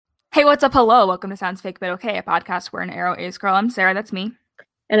Hey, what's up? Hello. Welcome to Sounds Fake But Okay, a podcast where an arrow ace girl, I'm Sarah, that's me,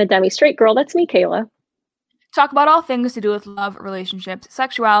 and a demi-straight girl, that's me, Kayla. talk about all things to do with love, relationships,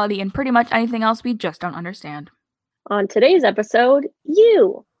 sexuality, and pretty much anything else we just don't understand. On today's episode,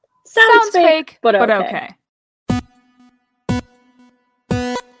 you. Sounds fake, but okay.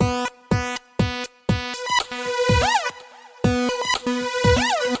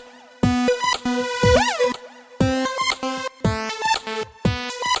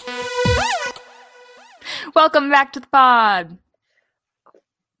 Welcome back to the pod.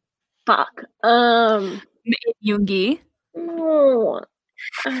 Fuck. Yoongi.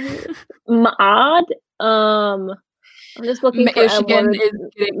 Maad. I'm just looking for Michigan is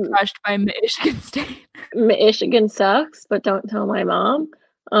getting crushed by Michigan State. Michigan sucks, but don't tell my mom.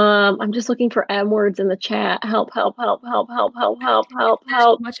 I'm just looking for M words in the chat. Help. There's too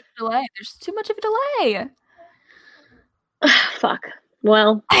much of a delay. There's too much of a delay. Fuck.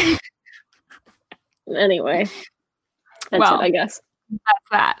 Well, anyway. That's it, I guess. That's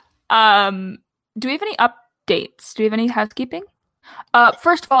that. Do we have any updates? Do we have any housekeeping?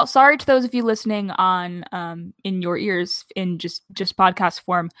 First of all, sorry to those of you listening on in your ears in just podcast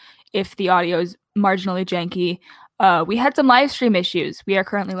form if the audio is marginally janky. We had some live stream issues. We are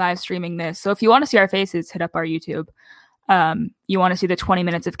currently live streaming this. So if you want to see our faces, hit up our YouTube. You want to see the 20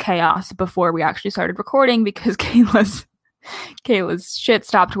 minutes of chaos before we actually started recording because Kayla's shit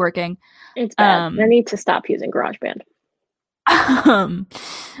stopped working. It's bad. I need to stop using GarageBand.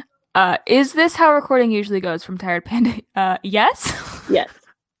 Is this how recording usually goes from Tired Panda? Yes. Yes.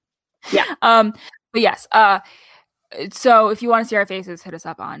 Yeah. But yes. So if you want to see our faces, hit us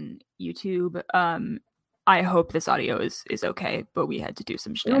up on YouTube. I hope this audio is okay, but we had to do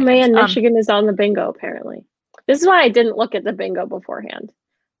some shit. Oh man, Michigan is on the bingo apparently. This is why I didn't look at the bingo beforehand.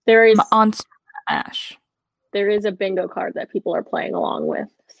 There is on Smash. There is a bingo card that people are playing along with.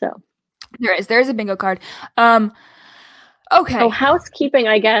 So there's a bingo card. Okay. So housekeeping,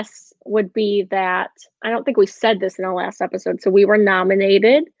 I guess, would be that I don't think we said this in our last episode. So we were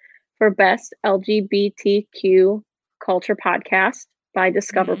nominated for Best LGBTQ Culture Podcast by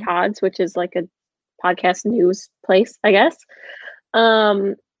Discover Pods, which is like a podcast news place, I guess.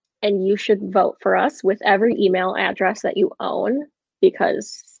 And you should vote for us with every email address that you own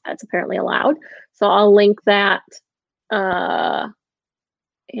because that's apparently allowed. So I'll link that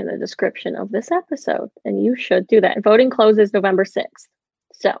in the description of this episode, and you should do that. Voting closes November 6th,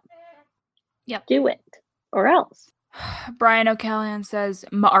 so yep, do it or else. Brian O'Callahan says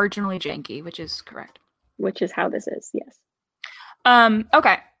marginally janky, which is correct. Which is how this is, yes.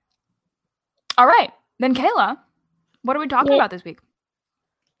 Okay. All right, then Kayla, what are we talking about this week?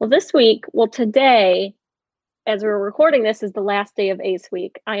 Well, today, as we're recording this, is the last day of Ace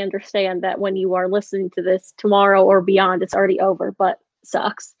Week. I understand that when you are listening to this tomorrow or beyond, it's already over, but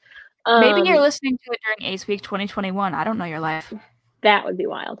sucks. Maybe you're listening to it during Ace Week 2021. I don't know your life. That would be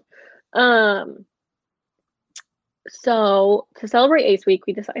wild. So to celebrate Ace Week,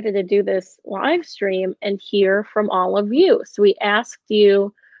 we decided to do this live stream and hear from all of you. So we asked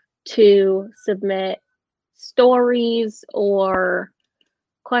you to submit stories or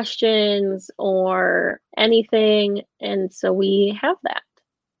questions or anything, and so we have that.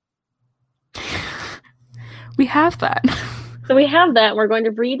 We have that. So we have that. We're going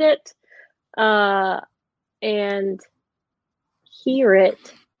to read it and hear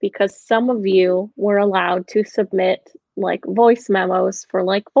it because some of you were allowed to submit like voice memos for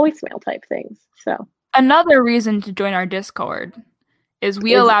like voicemail type things. So another reason to join our Discord is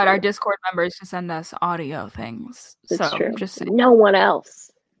we allowed our Discord members to send us audio things. That's so true. Just no one else.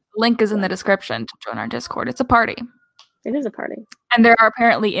 Link is in the description to join our Discord. It's a party. It is a party. And there are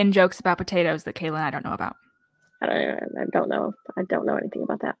apparently in-jokes about potatoes that Kayla and I don't know about. I don't know. I don't know anything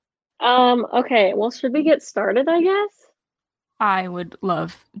about that. Okay. Well, should we get started, I guess? I would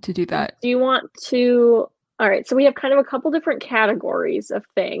love to do that. Do you want to... All right. So we have kind of a couple different categories of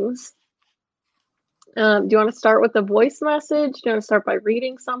things. Do you want to start with a voice message? Do you want to start by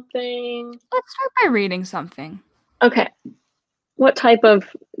reading something? Let's start by reading something. Okay. What type of...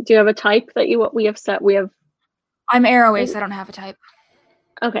 Do you have a type that we have set? I'm arrow ace. I don't have a type.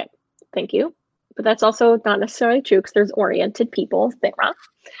 Okay. Thank you. But that's also not necessarily true because there's oriented people there.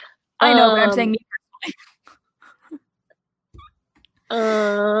 I know, but I'm saying me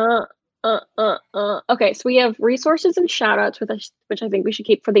personally. Okay, so we have resources and shout outs which I think we should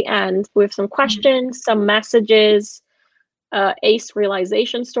keep for the end. We have some questions, some messages, ACE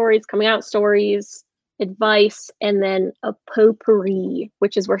realization stories, coming out stories, advice, and then a potpourri,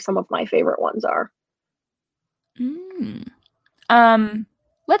 which is where some of my favorite ones are.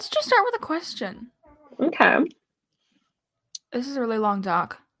 Let's just start with a question. Okay. This is a really long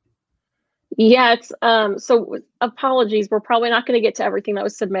doc. Yeah, it's so apologies. We're probably not going to get to everything that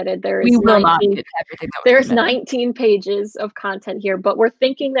was submitted. We will not get to everything that was There's submitted. 19 pages of content here, but we're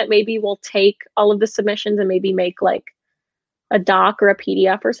thinking that maybe we'll take all of the submissions and maybe make like a doc or a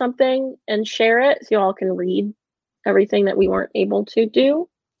PDF or something and share it so y'all can read everything that we weren't able to do.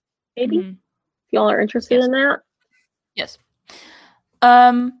 Maybe if y'all are interested in that. Yes.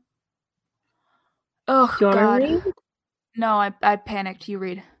 Oh Do you want God. to read? No, I panicked. You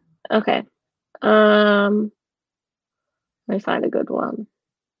read. Okay. Let me find a good one.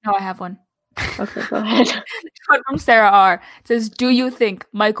 No, I have one. Okay, go ahead. One from Sarah R. It says, "Do you think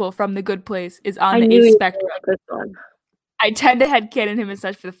Michael from The Good Place is on the ace spectrum?" This one. I tend to headcanon him as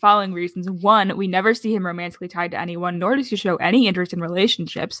such for the following reasons. One, we never see him romantically tied to anyone, nor does he show any interest in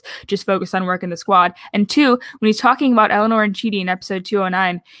relationships, just focused on work in the squad. And two, when he's talking about Eleanor and Chidi in episode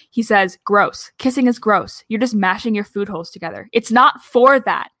 209, he says, gross. Kissing is gross. You're just mashing your food holes together. It's not for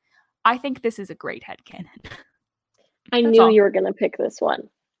that. I think this is a great headcanon. I knew you were going to pick this one.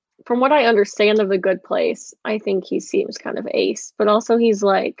 From what I understand of The Good Place, I think he seems kind of ace, but also he's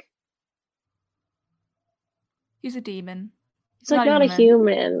like... He's a demon. He's like not a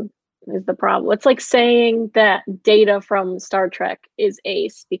human is the problem. It's like saying that Data from Star Trek is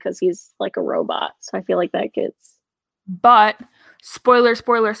ace because he's like a robot. So I feel like that gets... But, spoiler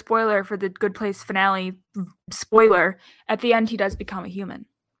for the Good Place finale, spoiler, at the end he does become a human.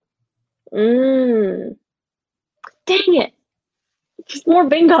 Dang it. Just more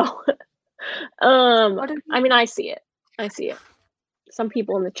bingo. I mean, I see it. Some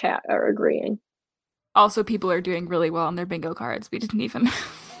people in the chat are agreeing. Also, people are doing really well on their bingo cards. We didn't even...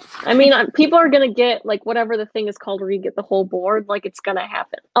 I mean, people are going to get, like, whatever the thing is called where you get the whole board. Like, it's going to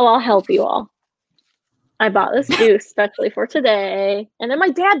happen. Oh, I'll help you all. I bought this juice especially for today. And then my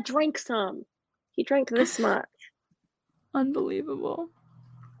dad drank some. He drank this much. Unbelievable.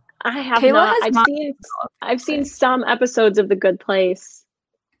 I have Kayla not. I've seen some episodes of The Good Place.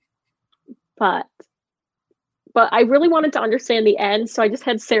 But I really wanted to understand the end, so I just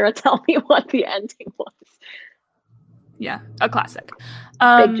had Sarah tell me what the ending was. Yeah, a classic.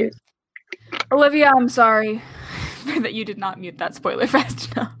 Big juice. Olivia, I'm sorry that you did not mute that spoiler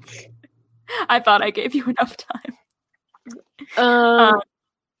fast enough. I thought I gave you enough time.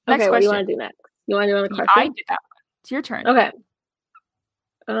 Next question. What do you want to do next? You want to do another question? I did that one. It's your turn. Okay.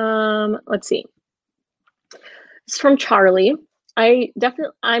 Let's see. It's from Charlie. I'm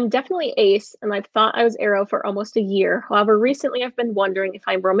definitely ace, and I've thought I was arrow for almost a year. However, recently I've been wondering if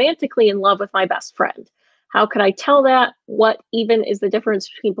I'm romantically in love with my best friend. How could I tell that? What even is the difference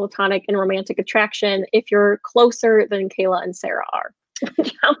between platonic and romantic attraction if you're closer than Kayla and Sarah are? I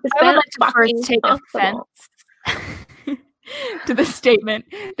would like to first take offense to the statement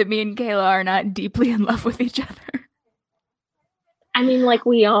that me and Kayla are not deeply in love with each other. I mean, like,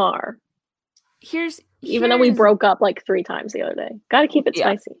 we are. Even though we broke up like 3 times the other day. Gotta keep it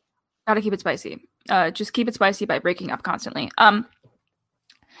spicy. Gotta keep it spicy. Just keep it spicy by breaking up constantly.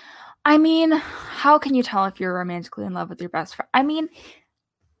 I mean, how can you tell if you're romantically in love with your best friend? I mean,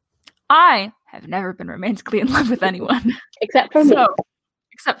 I have never been romantically in love with anyone. Except for me.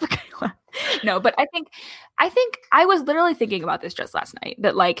 Except for Kayla. No, but I think I was literally thinking about this just last night.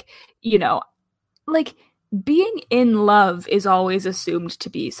 That, like, you know, like, being in love is always assumed to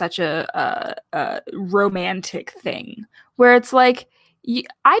be such a romantic thing, where it's like,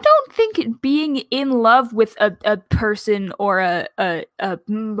 I don't think being in love with a person or a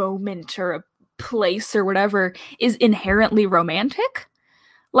moment or a place or whatever is inherently romantic.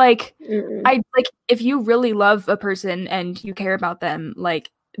 Like, if you really love a person and you care about them, like,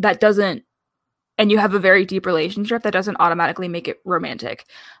 that doesn't, and you have a very deep relationship, that doesn't automatically make it romantic.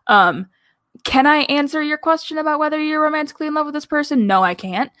 Can I answer your question about whether you're romantically in love with this person? No, I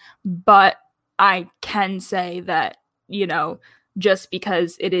can't. But I can say that, you know, just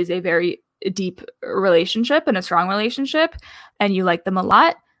because it is a very deep relationship and a strong relationship and you like them a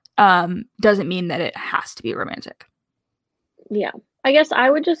lot, doesn't mean that it has to be romantic. Yeah. I guess I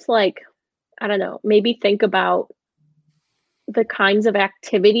would just, like, I don't know, maybe think about the kinds of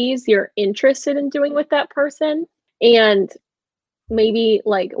activities you're interested in doing with that person, and maybe,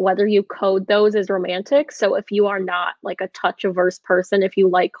 like, whether you code those as romantic. So if you are not, like, a touch-averse person, if you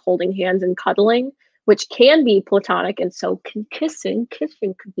like holding hands and cuddling, which can be platonic, and so can kissing could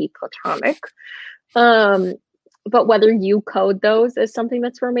be platonic. But whether you code those as something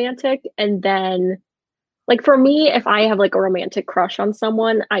that's romantic, and then, like, for me, if I have, like, a romantic crush on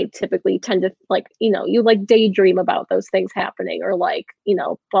someone, I typically tend to, like, you know, you, like, daydream about those things happening, or, like, you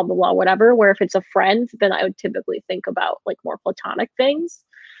know, blah, blah, blah, whatever. Where if it's a friend, then I would typically think about, like, more platonic things.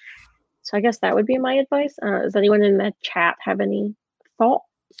 So I guess that would be my advice. Does anyone in the chat have any thoughts?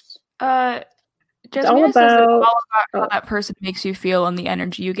 Jasmina says that it's all about how oh, that person makes you feel and the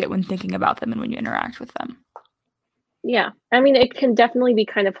energy you get when thinking about them and when you interact with them. yeah. I mean, it can definitely be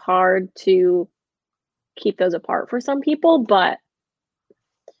kind of hard to keep those apart for some people, but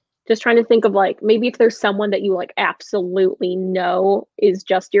just trying to think of like maybe if there's someone that you like absolutely know is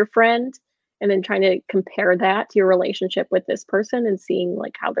just your friend, and then trying to compare that to your relationship with this person and seeing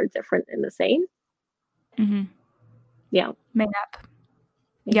like how they're different and the same. Mm-hmm. Yeah. Mayhap.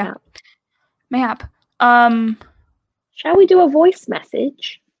 Yeah. Mayhap. Shall we do a voice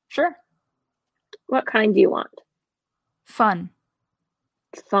message? Sure. What kind do you want? Fun.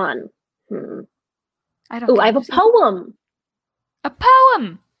 Fun. I don't Oh, care. I have a poem. A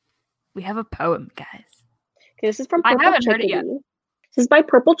poem. We have a poem, guys. Okay, this is from I Purple haven't Chickadee. heard it yet. This is by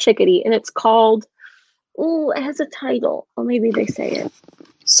Purple Chickadee, and it's called, it has a title. Or maybe they say it.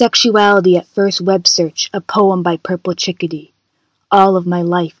 Sexuality at First Web Search, a poem by Purple Chickadee. All of my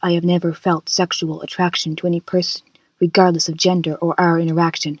life I have never felt sexual attraction to any person, regardless of gender or our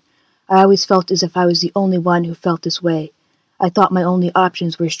interaction. I always felt as if I was the only one who felt this way. I thought my only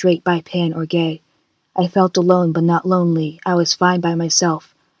options were straight, bi, pan, or gay. I felt alone but not lonely. I was fine by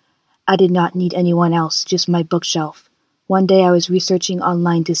myself. I did not need anyone else, just my bookshelf. One day I was researching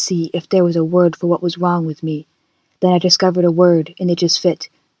online to see if there was a word for what was wrong with me. Then I discovered a word, and it just fit,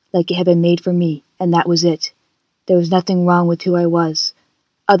 like it had been made for me, and that was it. There was nothing wrong with who I was.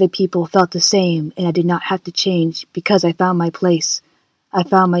 Other people felt the same, and I did not have to change because I found my place. I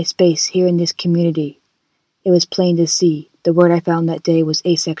found my space here in this community. It was plain to see. The word I found that day was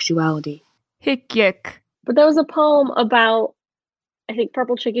asexuality. Hick yick. But there was a poem about, I think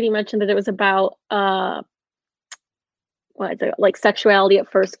Purple Chickadee mentioned that it was about what is it, like sexuality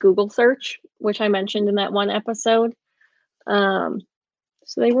at first Google search, which I mentioned in that one episode. So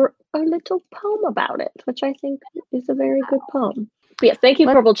they wrote a little poem about it, which I think is a very good poem. But yes, thank you,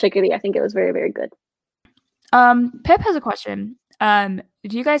 Purple Chickadee. I think it was very, very good. Pip has a question.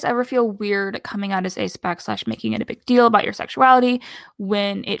 Do you guys ever feel weird coming out as asexual / making it a big deal about your sexuality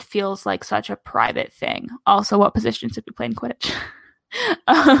when it feels like such a private thing? Also, what positions did we play in Quidditch?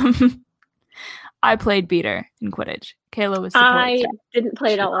 I played beater in Quidditch. Kayla was support. I didn't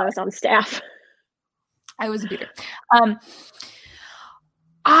play it out while I was on staff. I was a beater.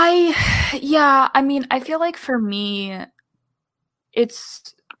 I mean, I feel like for me,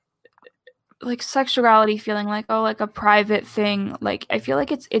 it's like sexuality feeling like, oh, like a private thing. Like, I feel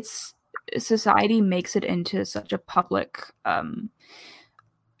like it's society makes it into such a public,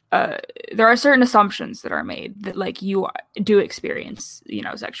 there are certain assumptions that are made that like you do experience,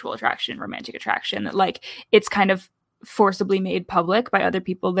 sexual attraction, romantic attraction, that like it's kind of forcibly made public by other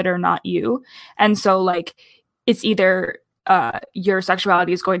people that are not you. And so like it's either your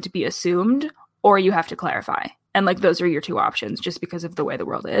sexuality is going to be assumed or you have to clarify. And like those are your two options just because of the way the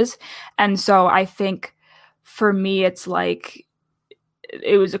world is. And so I think for me, it's like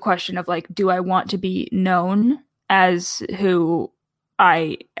it was a question of like, do I want to be known as who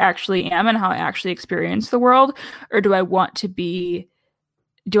I actually am and how I actually experience the world? Or do I want to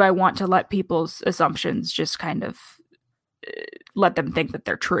let people's assumptions just kind of let them think that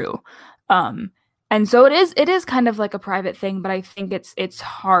they're true? And so it is kind of like a private thing, but I think it's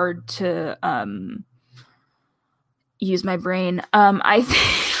hard to use my brain. I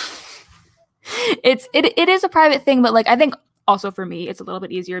think it is a private thing, but like I think also for me it's a little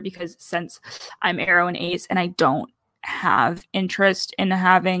bit easier because since I'm Arrow and Ace and I don't have interest in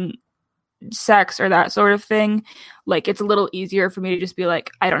having sex or that sort of thing, like it's a little easier for me to just be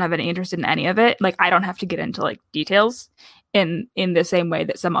like, I don't have any interest in any of it. Like I don't have to get into like details in the same way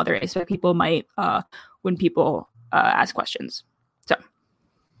that some other aspect people might when people ask questions. So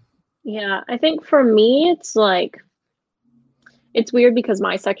yeah, I think for me it's like it's weird because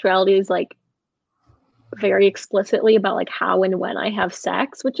my sexuality is like very explicitly about like how and when I have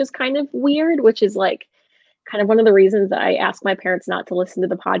sex, which is kind of weird, which is like kind of one of the reasons that I ask my parents not to listen to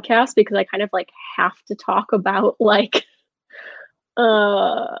the podcast, because I kind of like have to talk about like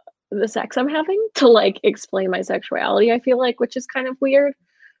the sex I'm having to like explain my sexuality, I feel like, which is kind of weird.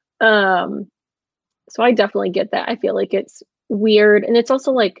 So I definitely get that. I feel like it's weird. And it's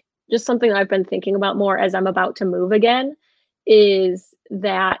also like just something I've been thinking about more as I'm about to move again, is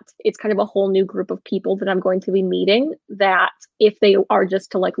that it's kind of a whole new group of people that I'm going to be meeting, that if they are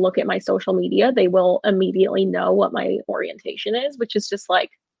just to like look at my social media, they will immediately know what my orientation is, which is just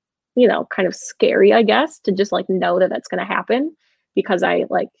like, kind of scary, I guess, to just like know that that's going to happen because I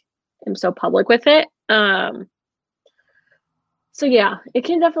like am so public with it. So yeah, it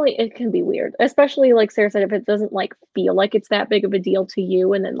can be weird, especially like Sarah said, if it doesn't like feel like it's that big of a deal to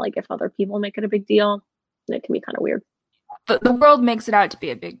you, and then like if other people make it a big deal, it can be kind of weird. the world makes it out to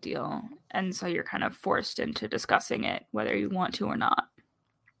be a big deal, and so you're kind of forced into discussing it whether you want to or not.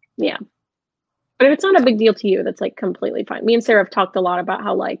 Yeah. But if it's not a big deal to you, that's like completely fine. Me and Sarah have talked a lot about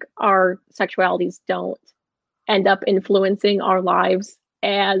how like our sexualities don't end up influencing our lives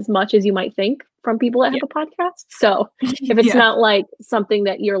as much as you might think from people that have a podcast. So if it's not like something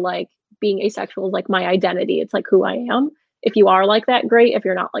that you're like, being asexual is like my identity, it's like who I am. If you are like that, great. If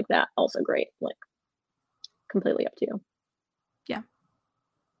you're not like that, also great. Like completely up to you. Yeah.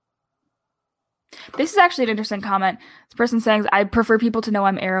 This is actually an interesting comment. This person saying, I prefer people to know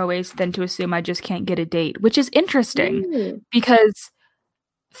I'm aro-ace than to assume I just can't get a date, which is interesting because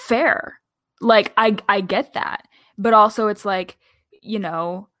fair. Like, I get that. But also it's like, you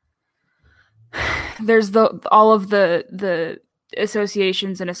know, there's all of the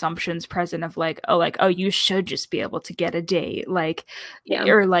associations and assumptions present of like, oh, you should just be able to get a date. Like,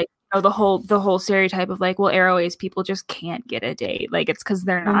 or like, the whole stereotype of like, well, aro-ace people just can't get a date. Like, it's because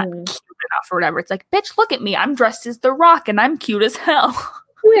they're not cute enough or whatever. It's like, bitch, look at me. I'm dressed as The Rock and I'm cute as hell.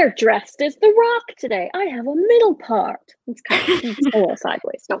 We're dressed as The Rock today. I have a middle part. It's kind of a little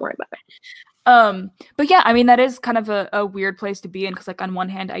sideways. Don't worry about it. But yeah, I mean, that is kind of a weird place to be in because like on one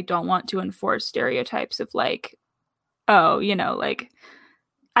hand, I don't want to enforce stereotypes of like, oh, you know, like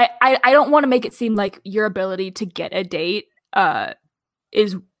I don't want to make it seem like your ability to get a date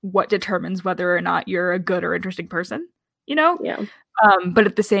is what determines whether or not you're a good or interesting person, you know? Yeah. But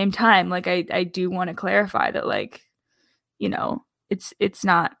at the same time, like I do want to clarify that like, you know, it's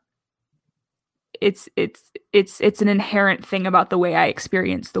not it's an inherent thing about the way I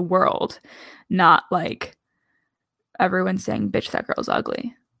experience the world, not like everyone's saying, bitch, that girl's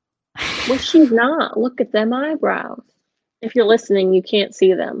ugly. Well, she's not. Look at them eyebrows. If you're listening, you can't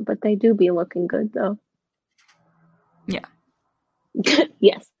see them, but they do be looking good though. Yeah.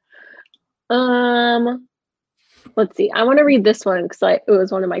 Yes. Let's see. I want to read this one because it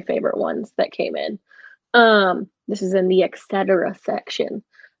was one of my favorite ones that came in. This is in the etc. section.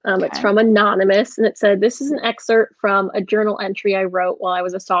 Okay. It's from Anonymous, and it said, this is an excerpt from a journal entry I wrote while I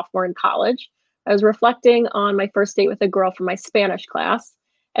was a sophomore in college. I was reflecting on my first date with a girl from my Spanish class.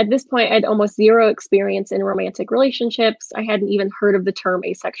 At this point, I had almost zero experience in romantic relationships. I hadn't even heard of the term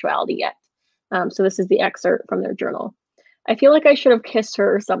asexuality yet. So this is the excerpt from their journal. I feel like I should have kissed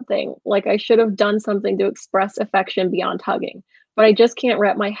her or something, like I should have done something to express affection beyond hugging, but I just can't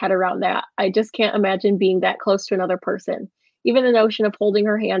wrap my head around that. I just can't imagine being that close to another person. Even the notion of holding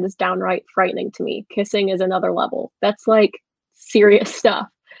her hand is downright frightening to me. Kissing is another level. That's like serious stuff,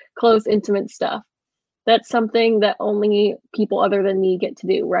 close, intimate stuff. That's something that only people other than me get to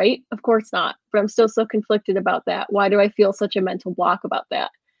do, right? Of course not, but I'm still so conflicted about that. Why do I feel such a mental block about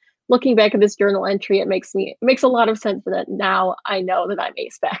that? Looking back at this journal entry, it makes a lot of sense that now I know that I'm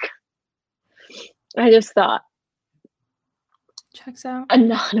aspec. I just thought. Checks out.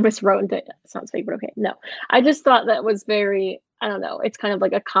 Anonymous wrote into it. Sounds fake, but okay. No, I just thought that was very, I don't know. It's kind of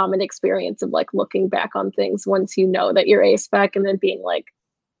like a common experience of like looking back on things once you know that you're aspec and then being like,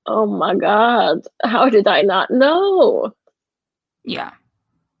 oh my God, how did I not know? Yeah.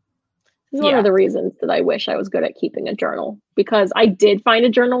 This is one of the reasons that I wish I was good at keeping a journal, because I did find a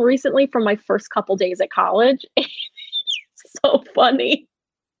journal recently from my first couple days at college. It's so funny.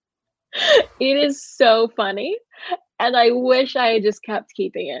 It is so funny. And I wish I had just kept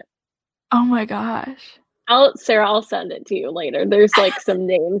keeping it. Oh my gosh. Sarah, I'll send it to you later. There's like some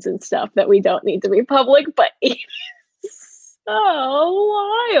names and stuff that we don't need to be public, but it's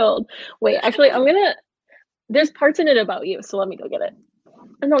so wild. Wait, actually, there's parts in it about you, so let me go get it.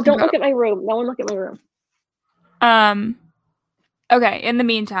 No, don't look at my room. No one look at my room. Okay, in the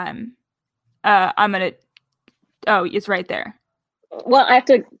meantime, I'm gonna... Oh, it's right there. Well, I have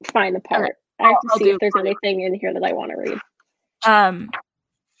to find the part. Okay. I have to see if there's anything in here that I want to read.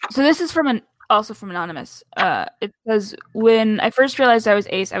 So this is also from Anonymous. It says, when I first realized I was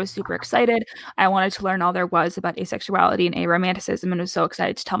ace, I was super excited. I wanted to learn all there was about asexuality and aromanticism and was so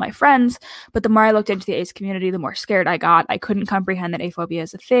excited to tell my friends. But the more I looked into the ace community, the more scared I got. I couldn't comprehend that aphobia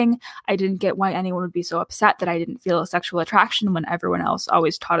is a thing. I didn't get why anyone would be so upset that I didn't feel a sexual attraction when everyone else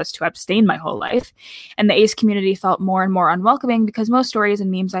always taught us to abstain my whole life. And the ace community felt more and more unwelcoming because most stories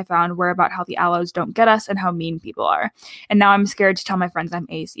and memes I found were about how the allos don't get us and how mean people are. And now I'm scared to tell my friends I'm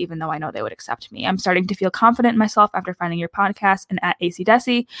ace, even though I know they would accept me. I'm starting to feel confident in myself after finding your podcast and at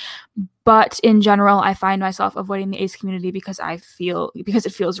ACDesi, but in general, I find myself avoiding the ace community because it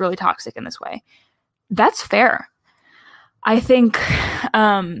feels really toxic in this way. That's fair. I think,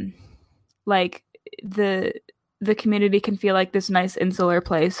 like the community can feel like this nice insular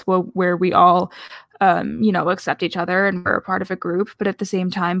place where we all, accept each other and we're a part of a group, but at the same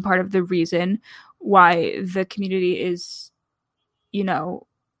time, part of the reason why the community is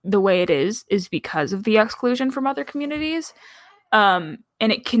the way it is because of the exclusion from other communities. And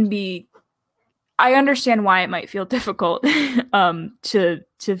it can be, I understand why it might feel difficult to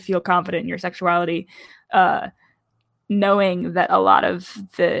feel confident in your sexuality, knowing that a lot of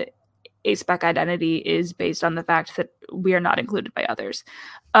the aspec identity is based on the fact that we are not included by others.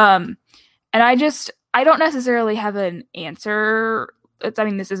 And I don't necessarily have an answer.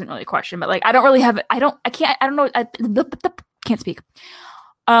 This isn't really a question, but like, I don't really have, can't speak.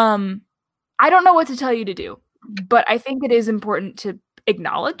 I don't know what to tell you to do, but I think it is important to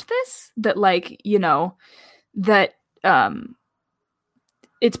acknowledge this, that like, that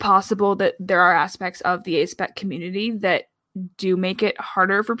it's possible that there are aspects of the aspec community that do make it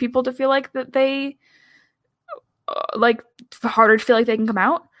harder for people to feel like that they harder to feel like they can come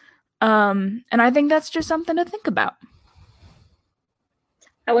out. And I think that's just something to think about.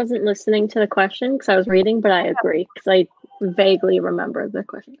 I wasn't listening to the question because I was reading, but I agree because I vaguely remember the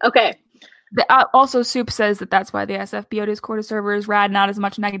question. Okay. Also, Soup says that's why the SFBO Discord server is rad, not as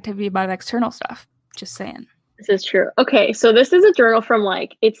much negativity about external stuff. Just saying. This is true. Okay, so this is a journal from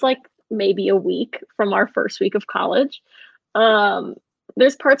it's maybe a week from our first week of college.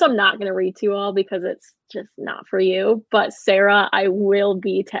 There's parts I'm not going to read to you all because it's just not for you. But Sarah, I will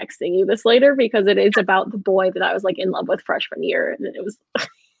be texting you this later because it is about the boy that I was in love with freshman year, and it was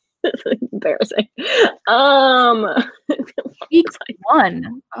it's embarrassing. Week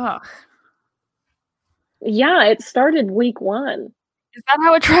 1. Ugh. Yeah, it started week 1. Is that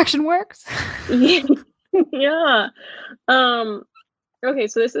how attraction works? Yeah. Okay,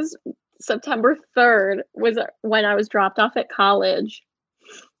 so this is September 3rd was when I was dropped off at college.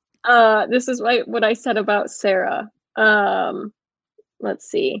 This is what I said about Sarah. Let's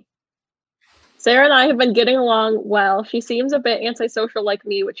see. Sarah and I have been getting along well. She seems a bit antisocial like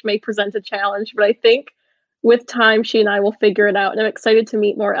me, which may present a challenge, but I think with time, she and I will figure it out. And I'm excited to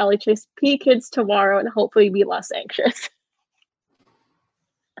meet more LHSP kids tomorrow and hopefully be less anxious.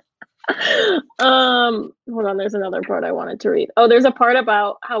 Hold on, there's another part I wanted to read. Oh, there's a part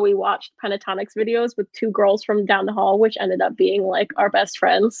about how we watched Pentatonics videos with 2 girls from down the hall, which ended up being our best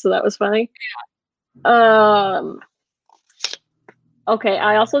friends. So that was funny. Okay,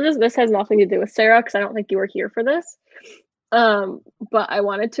 I also this has nothing to do with Sarah because I don't think you were here for this. But I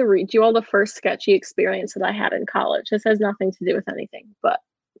wanted to read you all the first sketchy experience that I had in college. This has nothing to do with anything, but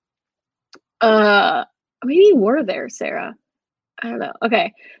maybe you were there, Sarah. I don't know.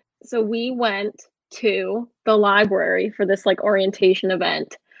 Okay. So we went to the library for this orientation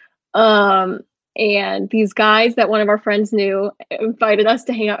event. And these guys that one of our friends knew invited us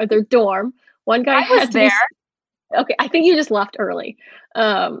to hang out at their dorm. One guy was there. Okay, I think you just left early.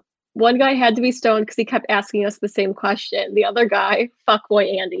 One guy had to be stoned because he kept asking us the same question. The other guy,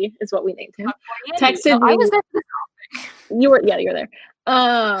 Fuckboy Andy, is what we named him. Texted me. I was there for this topic. You were there.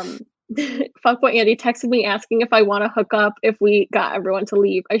 Fuckboy Andy texted me asking if I want to hook up if we got everyone to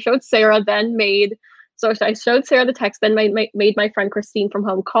leave. I showed Sarah, I showed Sarah the text, then made my friend Christine from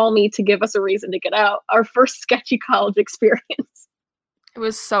home call me to give us a reason to get out. Our first sketchy college experience. It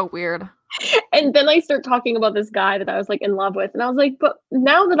was so weird. And then I start talking about this guy that I was in love with. And I was like, but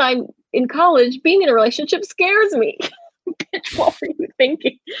now that I'm in college, being in a relationship scares me. Bitch, what were you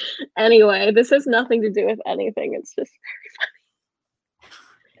thinking? Anyway, this has nothing to do with anything. It's just very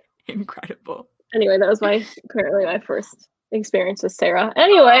funny. Incredible. Anyway, that was apparently my first experience with Sarah.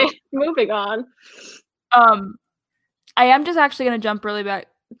 Anyway, moving on. I am just actually going to jump really back.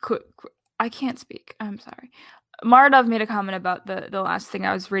 I can't speak. I'm sorry. Maradov made a comment about the last thing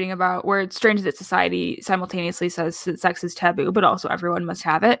I was reading about, where it's strange that society simultaneously says that sex is taboo, but also everyone must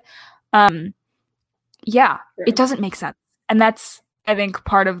have it. Yeah, sure. It doesn't make sense. And that's, I think,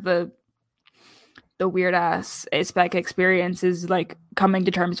 part of the weird ass aspec experience is coming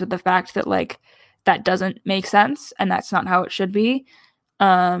to terms with the fact that that doesn't make sense and that's not how it should be.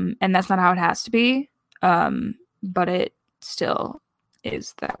 And that's not how it has to be. But it still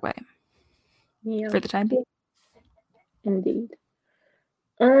is that way. Yeah. For the time being. Indeed.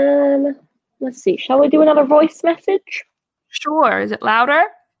 Let's see. Shall we do another voice message? Sure. Is it louder?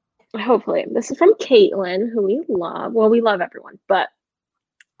 Hopefully. This is from Caitlin, who we love. Well, we love everyone, but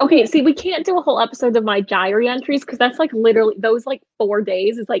okay. See, we can't do a whole episode of my diary entries because that's literally those 4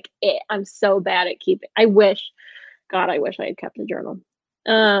 days is it. I'm so bad at keeping. I wish I had kept a journal.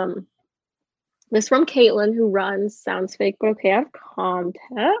 This from Caitlin, who runs Sounds Fake, but okay. I have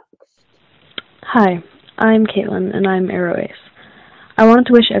context. Hi. I'm Caitlin, and I'm Arrow Ace. I wanted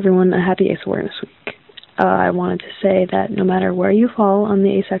to wish everyone a happy Ace Awareness Week. I wanted to say that no matter where you fall on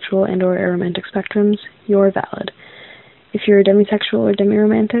the asexual and or aromantic spectrums, you're valid. If you're demisexual or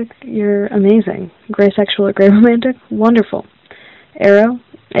demiromantic, you're amazing. Gray sexual or gray romantic, wonderful. Arrow,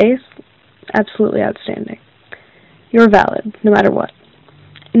 Ace, absolutely outstanding. You're valid, no matter what.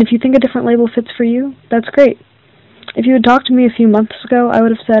 And if you think a different label fits for you, that's great. If you had talked to me a few months ago, I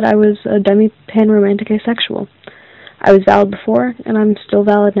would have said I was a demi-pan-romantic asexual. I was valid before, and I'm still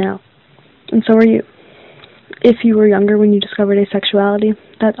valid now. And so are you. If you were younger when you discovered asexuality,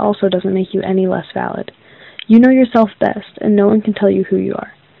 that also doesn't make you any less valid. You know yourself best, and no one can tell you who you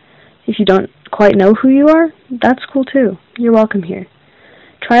are. If you don't quite know who you are, that's cool too. You're welcome here.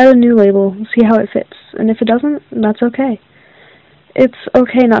 Try out a new label, see how it fits, and if it doesn't, that's okay. It's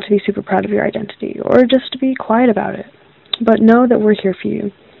okay not to be super proud of your identity, or just to be quiet about it. But know that we're here for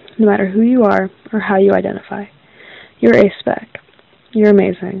you, no matter who you are or how you identify. You're A-Spec. You're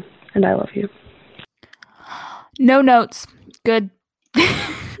amazing, and I love you. No notes. Good.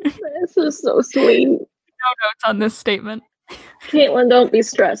 This is so sweet. No notes on this statement. Caitlin, don't be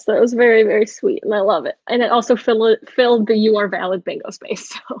stressed. That was very, very sweet, and I love it. And it also filled the "You Are Valid" bingo space.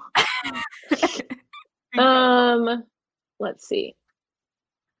 So, let's see.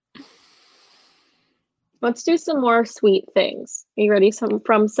 Let's do some more sweet things. Are you ready?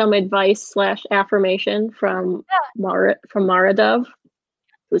 Some advice / affirmation from Mara Dove,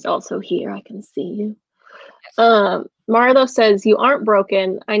 who's also here. I can see you. Mara Dove says, "You aren't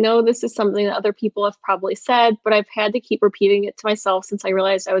broken. I know this is something that other people have probably said, but I've had to keep repeating it to myself since I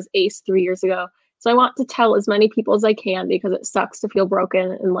realized I was ace 3 years ago. So I want to tell as many people as I can because it sucks to feel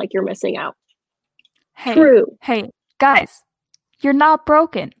broken and like you're missing out." True. Hey, guys, you're not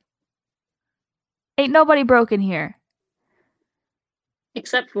broken. Ain't nobody broken here.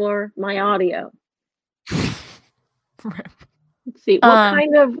 Except for my audio. Rip. Let's see.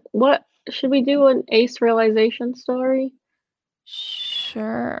 What should we do, an ace realization story?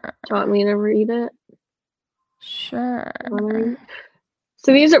 Sure. Do you want me to read it? Sure.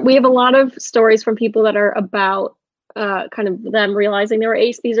 So we have a lot of stories from people that are about kind of them realizing they were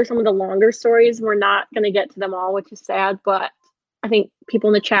ace. These are some of the longer stories. We're not going to get to them all, which is sad, but I think people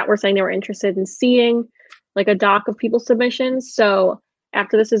in the chat were saying they were interested in seeing like a doc of people's submissions. So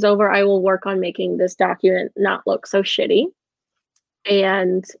after this is over, I will work on making this document not look so shitty.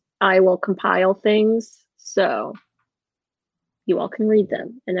 And I will compile things so you all can read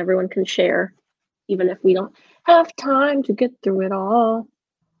them and everyone can share, even if we don't have time to get through it all.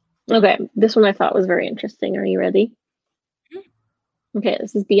 Okay, this one I thought was very interesting. Are you ready? Okay,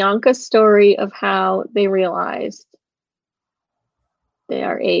 this is Bianca's story of how they realized they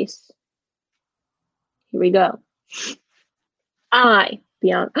are ace. Here we go.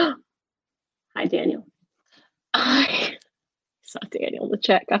 Bianca. Hi, Daniel. I saw Daniel in the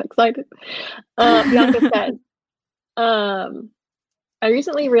chat, got excited. Bianca said, I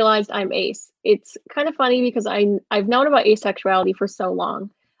recently realized I'm ace. It's kind of funny because I've known about asexuality for so long.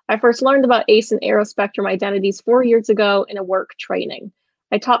 I first learned about ace and arrow spectrum identities 4 years ago in a work training.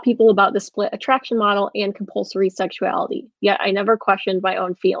 I taught people about the split attraction model and compulsory sexuality, yet I never questioned my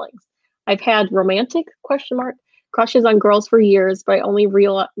own feelings. I've had romantic crushes on girls for years, but I only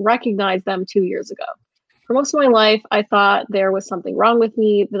recognized them 2 years ago. For most of my life, I thought there was something wrong with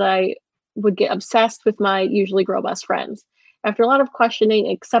me, that I would get obsessed with my usually girl best friends. After a lot of questioning,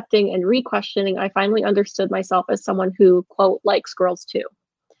 accepting, and re-questioning, I finally understood myself as someone who, quote, likes girls too.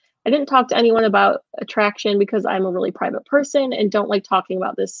 I didn't talk to anyone about attraction because I'm a really private person and don't like talking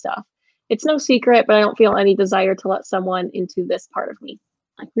about this stuff. It's no secret, but I don't feel any desire to let someone into this part of me,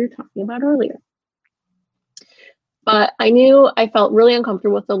 like we were talking about earlier. But I knew I felt really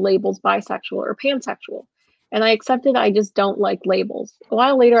uncomfortable with the labels bisexual or pansexual, and I accepted I just don't like labels. A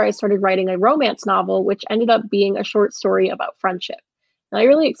while later, I started writing a romance novel, which ended up being a short story about friendship. And I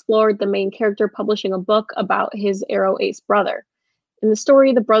really explored the main character publishing a book about his arrow ace brother. In the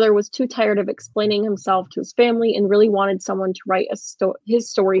story, the brother was too tired of explaining himself to his family and really wanted someone to write his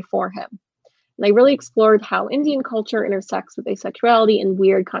story for him. And I really explored how Indian culture intersects with asexuality in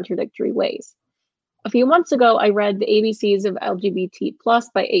weird, contradictory ways. A few months ago, I read The ABCs of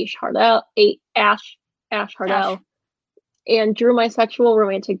LGBT+ by Ash Hardell, and drew my sexual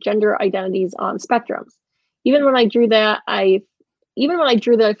romantic gender identities on spectrums. Even when I drew that I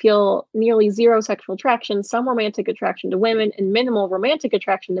feel nearly zero sexual attraction, some romantic attraction to women, and minimal romantic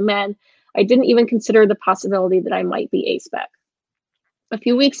attraction to men, I didn't even consider the possibility that I might be aspec. A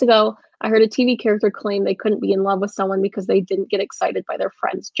few weeks ago, I heard a TV character claim they couldn't be in love with someone because they didn't get excited by their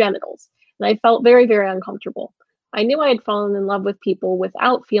friend's genitals, and I felt very, very uncomfortable. I knew I had fallen in love with people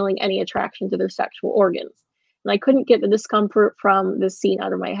without feeling any attraction to their sexual organs, and I couldn't get the discomfort from this scene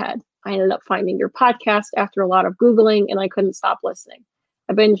out of my head. I ended up finding your podcast after a lot of Googling, and I couldn't stop listening.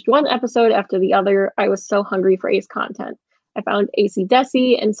 I binged one episode after the other. I was so hungry for ace content. I found AC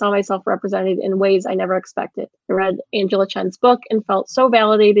Desi and saw myself represented in ways I never expected. I read Angela Chen's book and felt so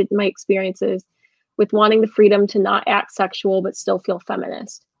validated in my experiences with wanting the freedom to not act sexual but still feel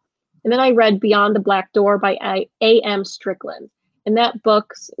feminist. And then I read Beyond the Black Door by A.M. Strickland. And that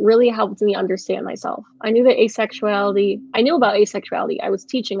book really helped me understand myself. I knew about asexuality. I was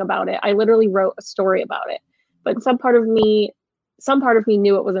teaching about it. I literally wrote a story about it. But some part of me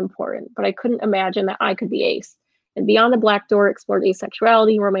knew it was important, but I couldn't imagine that I could be ace. And Beyond the Black Door explored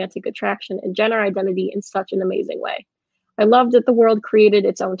asexuality, romantic attraction, and gender identity in such an amazing way. I loved that the world created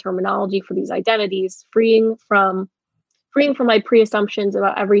its own terminology for these identities, freeing from my pre-assumptions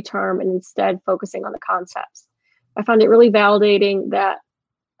about every term and instead focusing on the concepts. I found it really validating that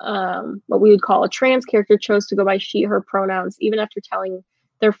what we would call a trans character chose to go by she, her pronouns, even after telling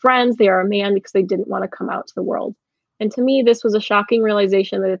their friends they are a man because they didn't want to come out to the world. And to me, this was a shocking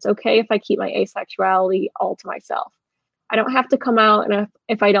realization that it's okay if I keep my asexuality all to myself. I don't have to come out, and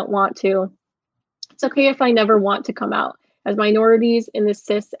if I don't want to. It's okay if I never want to come out. As minorities in the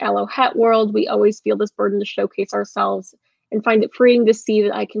cis allo het world, we always feel this burden to showcase ourselves and find it freeing to see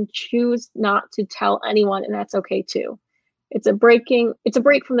that I can choose not to tell anyone, and that's okay too. It's a break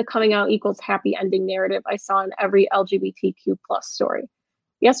from the coming out equals happy ending narrative I saw in every LGBTQ plus story.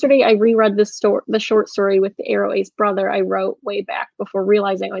 Yesterday, I reread the short story with the Aro Ace brother I wrote way back before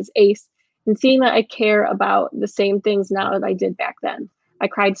realizing I was ace, and seeing that I care about the same things now that I did back then. I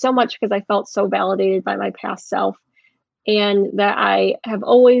cried so much because I felt so validated by my past self, and that I have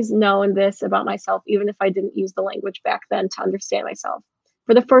always known this about myself, even if I didn't use the language back then to understand myself.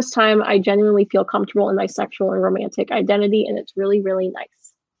 For the first time, I genuinely feel comfortable in my sexual and romantic identity, and it's really, really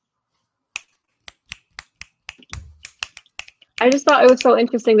nice. I just thought it was so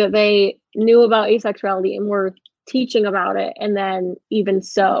interesting that they knew about asexuality and were teaching about it, and then even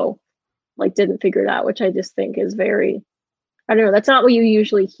so, like, didn't figure it out, which I just think is very, I don't know, that's not what you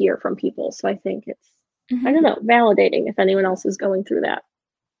usually hear from people. So I think it's, I don't know, validating if anyone else is going through that.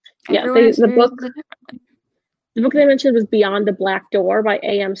 The book they mentioned was Beyond the Black Door by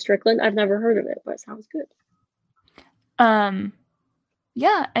A.M. Strickland. I've never heard of it, but it sounds good.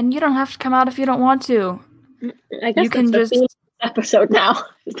 Yeah, and you don't have to come out if you don't want to. I guess you can just episode now.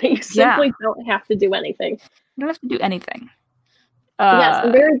 You simply don't have to do anything. You don't have to do anything. Yes,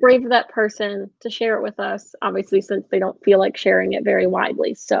 I'm very brave of that person to share it with us, obviously, since they don't feel like sharing it very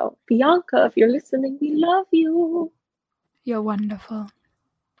widely. So, Bianca, if you're listening, we love you. You're wonderful.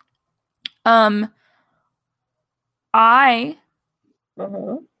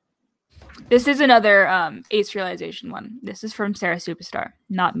 This is another ace realization one. This is from Sarah Superstar,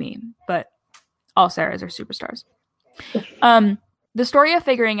 not me, but all Sarahs are superstars. The story of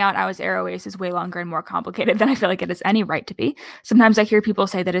figuring out I was Aro Ace is way longer and more complicated than I feel like it has any right to be. Sometimes I hear people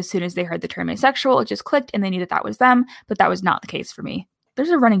say that as soon as they heard the term asexual, it just clicked and they knew that was them, but that was not the case for me. There's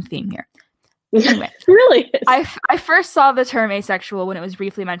a running theme here. Anyway, really is. I first saw the term asexual when it was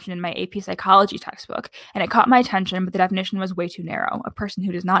briefly mentioned in my AP psychology textbook, and it caught my attention, but the definition was way too narrow, a person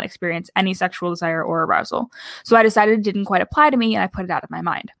who does not experience any sexual desire or arousal. So I decided it didn't quite apply to me, and I put it out of my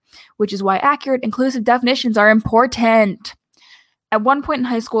mind, which is why accurate, inclusive definitions are important. At one point in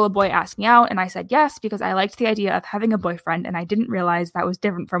high school, a boy asked me out, and I said yes because I liked the idea of having a boyfriend, and I didn't realize that was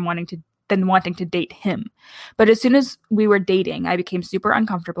different from wanting to date him. But as soon as we were dating, I became super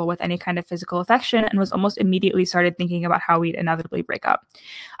uncomfortable with any kind of physical affection and was almost immediately started thinking about how we'd inevitably break up.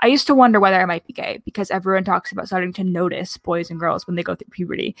 I used to wonder whether I might be gay because everyone talks about starting to notice boys and girls when they go through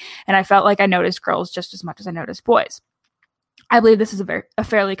puberty, and I felt like I noticed girls just as much as I noticed boys. I believe this is a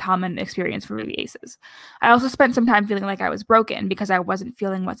fairly common experience for baby aces. I also spent some time feeling like I was broken because I wasn't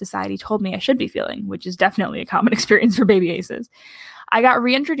feeling what society told me I should be feeling, which is definitely a common experience for baby aces. I got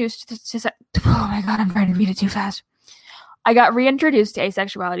reintroduced to oh my god, I'm trying to read it too fast. I got reintroduced to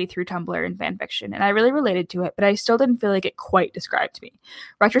asexuality through Tumblr and fanfiction, and I really related to it, but I still didn't feel like it quite described me.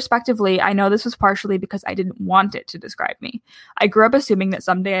 Retrospectively, I know this was partially because I didn't want it to describe me. I grew up assuming that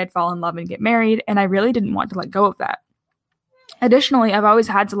someday I'd fall in love and get married, and I really didn't want to let go of that. Additionally, I've always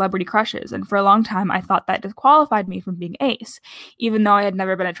had celebrity crushes, and for a long time I thought that disqualified me from being ace, even though I had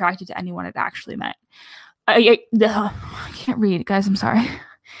never been attracted to anyone I'd actually met. I can't read, guys, I'm sorry.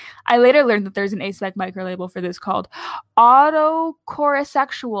 I later learned that there's an aspec microlabel for this called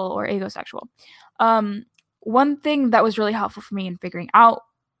autocorasexual or agosexual. One thing that was really helpful for me in figuring out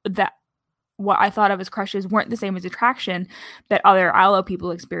that what I thought of as crushes weren't the same as attraction that other allo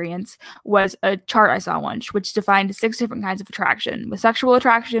people experience was a chart I saw once, which defined 6 different kinds of attraction, with sexual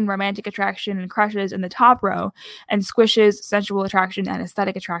attraction, romantic attraction, and crushes in the top row, and squishes, sensual attraction, and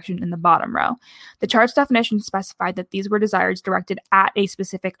aesthetic attraction in the bottom row. The chart's definition specified that these were desires directed at a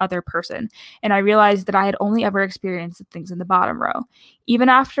specific other person, and I realized that I had only ever experienced the things in the bottom row. Even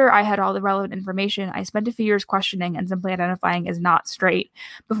after I had all the relevant information, I spent a few years questioning and simply identifying as not straight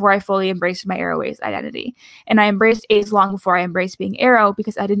before I fully embraced my aro ace identity. And I embraced ace long before I embraced being aro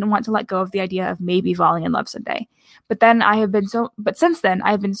because I didn't want to let go of the idea of maybe falling in love someday. But since then,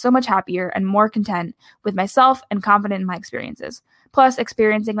 I have been so much happier and more content with myself and confident in my experiences. Plus,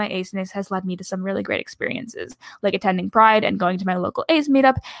 experiencing my aceness has led me to some really great experiences, like attending Pride and going to my local ace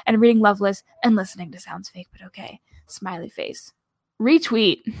meetup and reading Loveless and listening to Sounds Fake But Okay. Smiley face.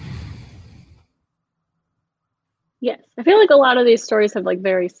 Retweet. Yes. I feel like a lot of these stories have like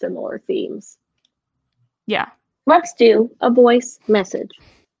very similar themes. Yeah. Let's do a voice message.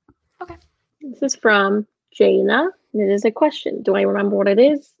 Okay. This is from Jaina, and it is a question. Do I remember what it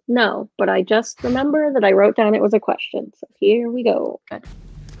is? No, but I just remember that I wrote down it was a question. So here we go. Good.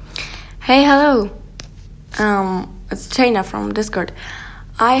 Hey, hello. It's Jaina from Discord.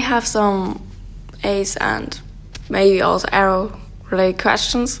 I have some ace and maybe also arrow related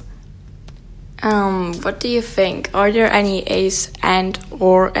questions. What do you think? Are there any ace and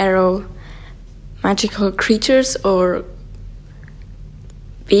or arrow magical creatures or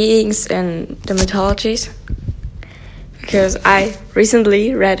beings in the mythologies? Because I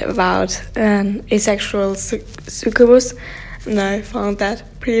recently read about an asexual succubus and I found that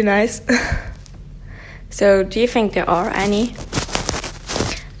pretty nice. So do you think there are any?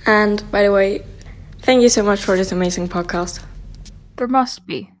 And by the way, thank you so much for this amazing podcast. There must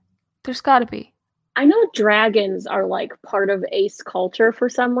be. There's gotta be. I know dragons are like part of ace culture for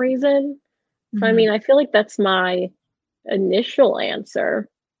some reason. So, I mean, I feel like that's my initial answer.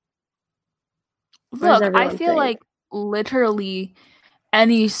 Look, I feel like literally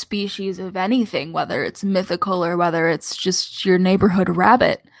any species of anything, whether it's mythical or whether it's just your neighborhood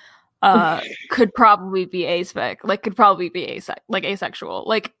rabbit, could probably be aspec. Like, could probably be asexual.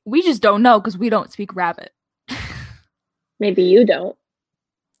 Like, we just don't know because we don't speak rabbit. Maybe you don't.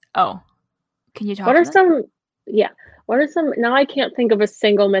 Oh, can you talk? What are some? Yeah. What are some? Now I can't think of a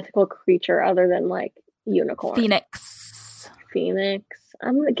single mythical creature other than like unicorn. Phoenix.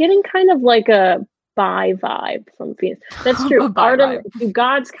 I'm getting kind of like a bi vibe from Phoenix. That's true. Do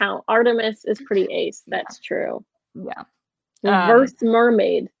gods count? Artemis is pretty ace. That's true. Yeah. Reverse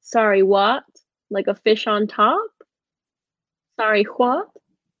mermaid. Sorry, what? Like a fish on top? Sorry, what?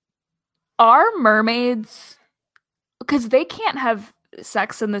 Are mermaids? Because they can't have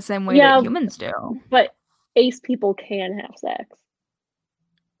sex in the same way that humans do. But ace people can have sex.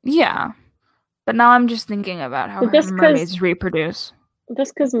 Yeah. But now I'm just thinking about how mermaids reproduce.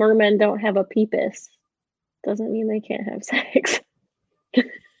 Just because mermen don't have a peepus doesn't mean they can't have sex.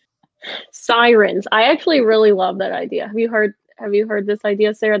 Sirens. I actually really love that idea. Have you heard this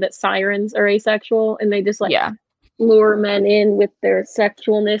idea, Sarah, that sirens are asexual and they just like lure men in with their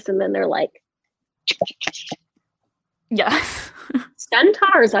sexualness and then they're like yeah.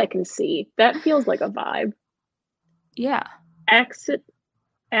 Centaurs I can see. That feels like a vibe. Yeah.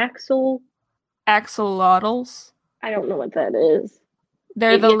 Axolotls. I don't know what that is.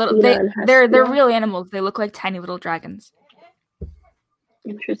 They're they're real animals. They look like tiny little dragons.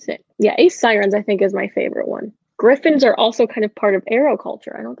 Interesting. Yeah, ace sirens I think is my favorite one. Griffins are also kind of part of arrow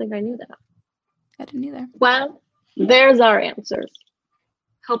culture. I don't think I knew that. I didn't either. Well, there's our answers.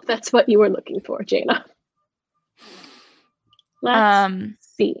 Hope that's what you were looking for, Jaina. Let's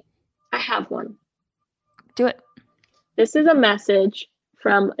see. I have one. Do it. This is a message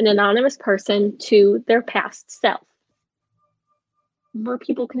from an anonymous person to their past self. More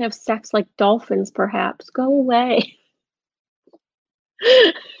people can have sex like dolphins, perhaps. Go away.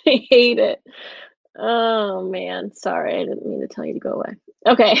 I hate it. Oh, man. Sorry, I didn't mean to tell you to go away.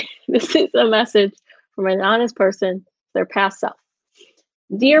 Okay, this is a message from an anonymous person to their past self.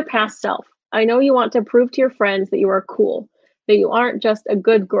 Dear past self, I know you want to prove to your friends that you are cool, that you aren't just a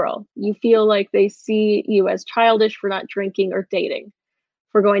good girl. You feel like they see you as childish for not drinking or dating,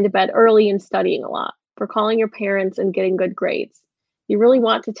 for going to bed early and studying a lot, for calling your parents and getting good grades. You really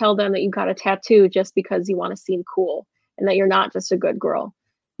want to tell them that you got a tattoo just because you want to seem cool and that you're not just a good girl.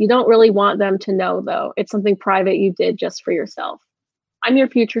 You don't really want them to know, though. It's something private you did just for yourself. I'm your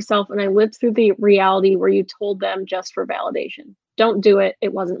future self, and I lived through the reality where you told them just for validation. Don't do it.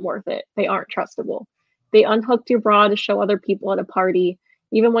 It wasn't worth it. They aren't trustable. They unhooked your bra to show other people at a party,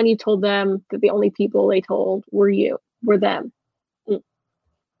 even when you told them that the only people they told were them.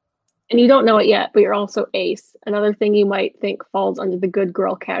 And you don't know it yet, but you're also ace. Another thing you might think falls under the good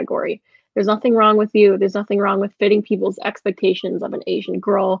girl category. There's nothing wrong with you. There's nothing wrong with fitting people's expectations of an Asian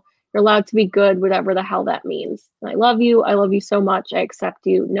girl. You're allowed to be good, whatever the hell that means. And I love you. I love you so much. I accept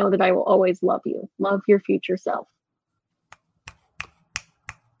you. Know that I will always love you. Love your future self. I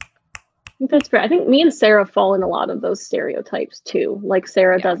think that's fair. I think me and Sarah fall in a lot of those stereotypes too. Like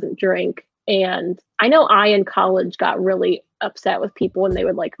Sarah doesn't drink. And I know I in college got really upset with people when they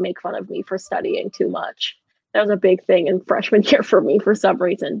would like make fun of me for studying too much. That was a big thing in freshman year for me for some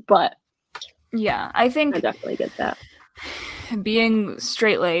reason. But yeah, I think I definitely get that. Being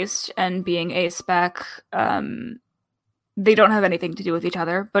straight-laced and being A-spec, they don't have anything to do with each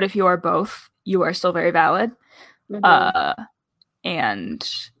other. But if you are both, you are still very valid. Mm-hmm. And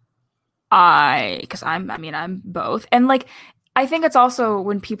I'm both. And like, I think it's also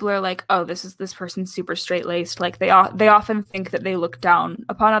when people are like, oh, this person's super straight-laced, like they often think that they look down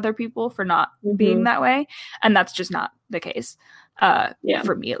upon other people for not being that way. And that's just not the case.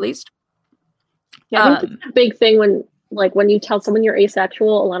 For me at least. Yeah, I think it's a big thing when you tell someone you're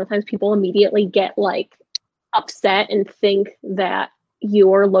asexual, a lot of times people immediately get like upset and think that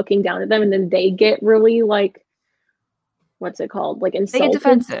you're looking down at them, and then they get really like, what's it called? Like insulted, they get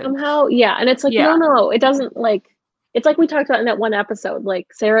defensive somehow. Yeah. And it's like, no, it doesn't like, it's like we talked about in that one episode,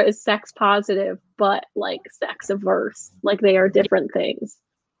 like Sarah is sex positive, but like sex averse. Like they are different things.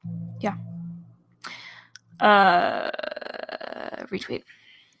 Yeah. Retweet.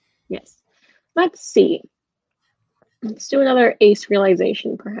 Yes. Let's see. Let's do another ace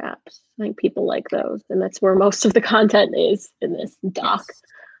realization, perhaps. I think people like those, and that's where most of the content is in this doc.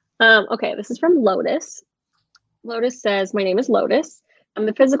 Yes. Okay, this is from Lotus. Lotus says, my name is Lotus. I'm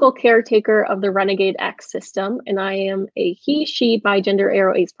the physical caretaker of the Renegade X system, and I am a he, she, bigender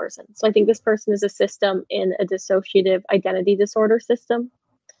aro ace person. So I think this person is a system in a dissociative identity disorder system.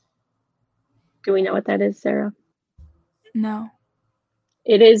 Do we know what that is, Sarah? No.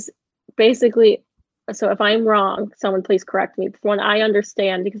 It is basically, so if I'm wrong, someone please correct me. From what I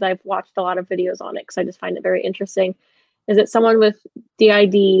understand, because I've watched a lot of videos on it, because I just find it very interesting, is that someone with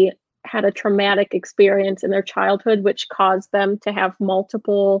DID had a traumatic experience in their childhood, which caused them to have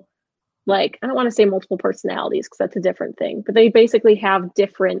multiple, like, I don't want to say multiple personalities because that's a different thing, but they basically have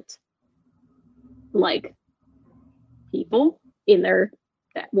different, like, people in there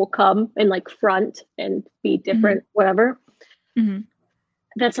that will come and like front and be different, whatever.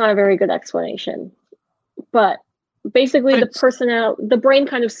 That's not a very good explanation, but basically the brain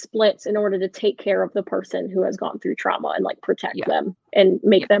kind of splits in order to take care of the person who has gone through trauma and like protect them and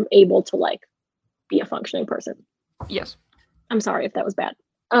make them able to like be a functioning person. Yes. I'm sorry if that was bad.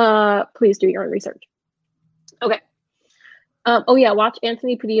 Please do your own research. Okay. Oh yeah, watch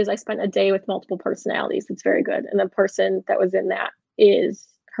Anthony Padilla's I Spent a Day with Multiple Personalities. It's very good. And the person that was in that is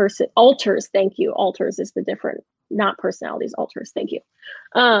Alters. Thank you. Alters is the different, not personalities. Alters. Thank you.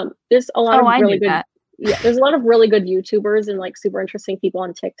 There's a lot of really good. Yeah, there's a lot of really good YouTubers and like super interesting people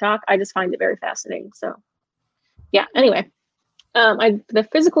on TikTok. I just find it very fascinating. So yeah, anyway, I'm the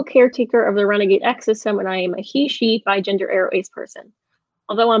physical caretaker of the Renegade X system, and I am a he, she, bigender aro ace person.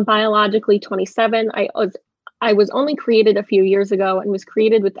 Although I'm biologically 27, I was only created a few years ago and was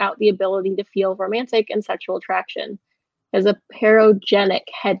created without the ability to feel romantic and sexual attraction as a parogenic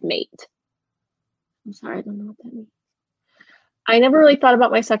headmate. I'm sorry, I don't know what that means. I never really thought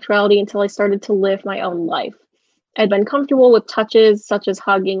about my sexuality until I started to live my own life. I'd been comfortable with touches such as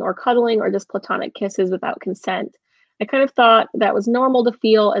hugging or cuddling or just platonic kisses without consent. I kind of thought that was normal to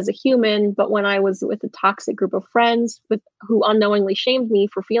feel as a human, but when I was with a toxic group of friends who unknowingly shamed me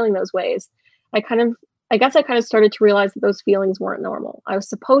for feeling those ways, I guess I kind of started to realize that those feelings weren't normal. I was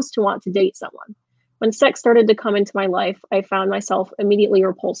supposed to want to date someone. When sex started to come into my life, I found myself immediately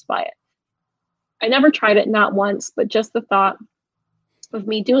repulsed by it. I never tried it, not once, but just the thought of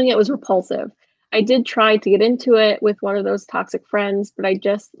me doing it was repulsive. I did try to get into it with one of those toxic friends, but I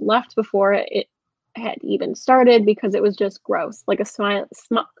just left before it had even started because it was just gross, like a slimy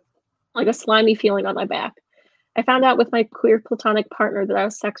feeling on my back. I found out with my queer platonic partner that I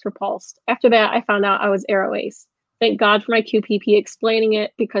was sex repulsed. After that, I found out I was aro ace. Thank God for my QPP explaining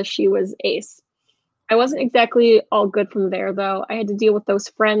it because she was ace. I wasn't exactly all good from there, though. I had to deal with those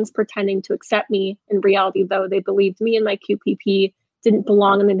friends pretending to accept me. In reality, though, they believed me and my QPP didn't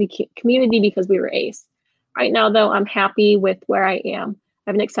belong in the community because we were ace. Right now, though, I'm happy with where I am.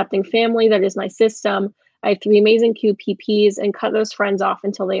 I have an accepting family that is my system. I have 3 amazing QPPs and cut those friends off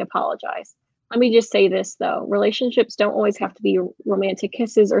until they apologize. Let me just say this, though. Relationships don't always have to be romantic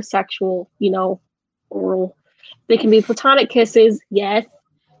kisses or sexual, oral. They can be platonic kisses, yes.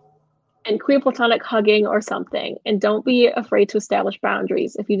 and queer platonic hugging or something. And don't be afraid to establish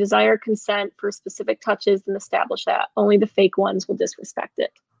boundaries. If you desire consent for specific touches, then establish that. Only the fake ones will disrespect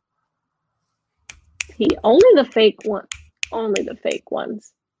it. Only the fake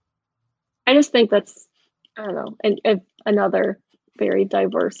ones. I just think that's, I don't know, and another very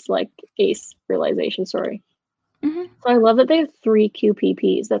diverse like ace realization story. Mm-hmm. So I love that they have 3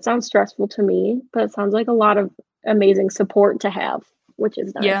 QPPs. That sounds stressful to me, but it sounds like a lot of amazing support to have, which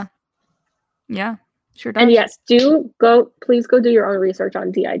is nice. Yeah, sure does. And yes, please go do your own research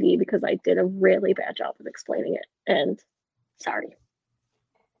on DID because I did a really bad job of explaining it. And sorry.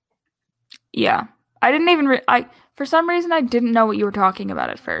 Yeah, I didn't even. For some reason, I didn't know what you were talking about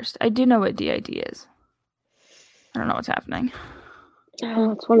at first. I do know what DID is. I don't know what's happening.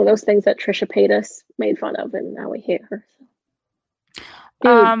 Oh, it's one of those things that Trisha Paytas made fun of, and now we hate her.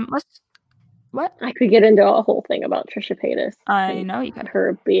 Dude, what? I could get into a whole thing about Trisha Paytas. I know you could.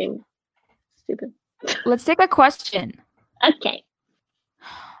 Her being stupid. Let's take a question. Okay.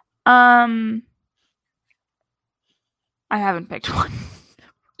 I haven't picked one. Do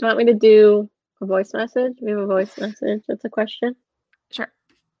you want me to do a voice message? We have a voice message. That's a question. Sure.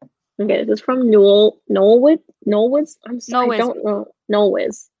 Okay, this is from Noelwiz. I'm sorry, I don't know.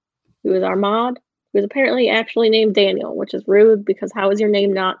 Noelwiz. He was our mod. He was apparently actually named Daniel, which is rude because how is your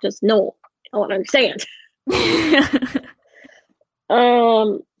name not just Noel? I don't understand.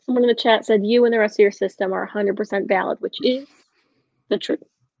 Someone in the chat said you and the rest of your system are 100% valid, which is the truth.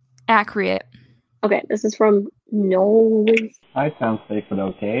 Accurate. Okay, this is from Noelwiz. Hi, sounds safe and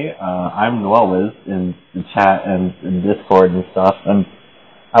okay. I'm Noelwiz in the chat and in Discord and stuff, and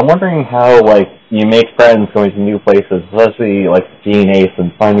I'm wondering how, like, you make friends going to new places, especially, like, being ace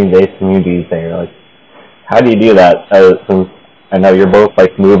and finding the ace communities there. Like, how do you do that? Since I know you're both,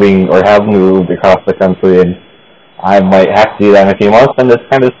 like, moving or have moved across the country, and I might have to do that in a few months, and it's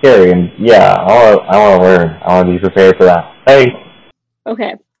kind of scary. And, yeah, I want to learn. I want to be prepared for that. Thanks!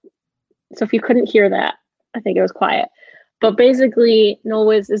 Okay. So if you couldn't hear that, I think it was quiet. But basically,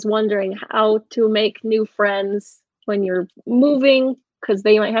 Noelwiz is wondering how to make new friends when you're moving, because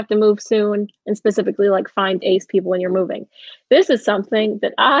they might have to move soon, and specifically like find ace people when you're moving. This is something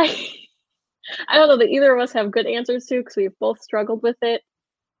that I don't know that either of us have good answers to because we've both struggled with it,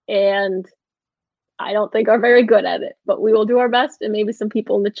 and I don't think are very good at it, but we will do our best, and maybe some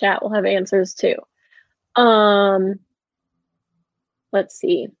people in the chat will have answers too. Let's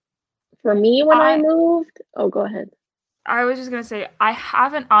see. For me, when I moved, go ahead. I was just gonna say I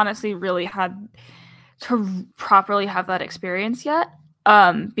haven't honestly really had to properly have that experience yet.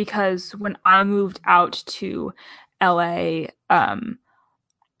 Because when I moved out to LA,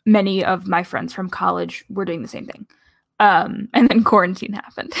 many of my friends from college were doing the same thing. And then quarantine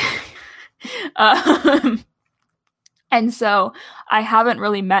happened. And so I haven't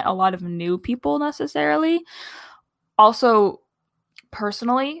really met a lot of new people necessarily. Also,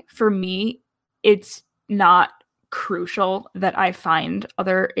 personally, for me, it's not crucial that I find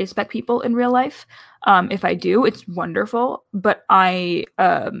other aspec people in real life. If I do, it's wonderful, but I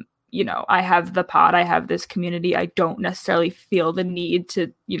have the pod, I have this community. I don't necessarily feel the need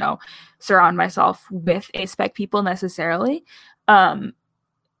to, surround myself with aspec people necessarily.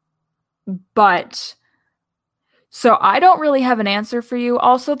 But so I don't really have an answer for you.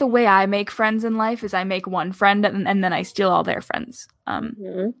 Also, the way I make friends in life is I make one friend and then I steal all their friends.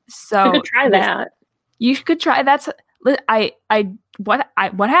 So you could try that. You could try.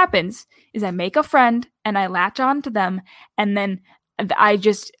 What happens is I make a friend and I latch on to them, and then I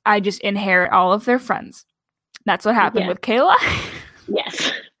just inherit all of their friends. That's what happened with Kayla.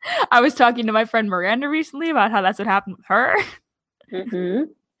 Yes. I was talking to my friend Miranda recently about how that's what happened with her. Mm-hmm.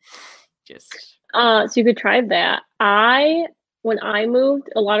 So you could try that. When I moved,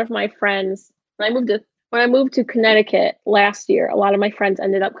 a lot of my friends, when I moved to Connecticut last year, a lot of my friends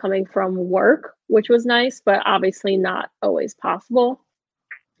ended up coming from work, which was nice, but obviously not always possible.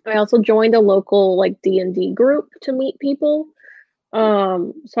 I also joined a local like D&D group to meet people.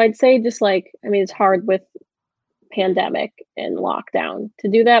 So I'd say just it's hard with pandemic and lockdown to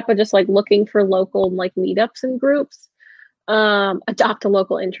do that, but just like looking for local like meetups and groups. Adopt a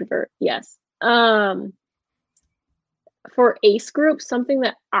local introvert. Yes. For ACE groups, something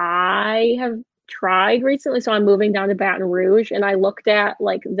that I have tried recently, so I'm moving down to Baton Rouge, and I looked at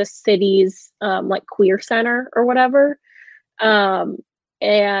like the city's like queer center or whatever, and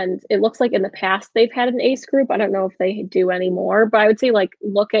it looks like in the past they've had an ACE group. I don't know if they do anymore, but I would say like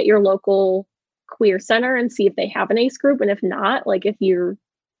look at your local queer center and see if they have an ACE group, and if not, like if you're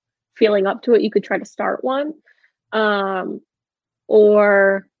feeling up to it, you could try to start one,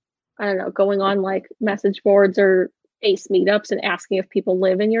 or I don't know, going on like message boards or ace meetups and asking if people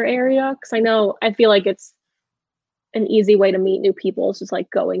live in your area, because I feel like it's an easy way to meet new people. It's just like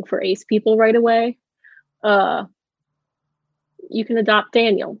going for ace people right away. You can adopt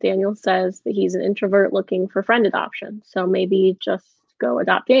Daniel. Daniel says that he's an introvert looking for friend adoption, so maybe just go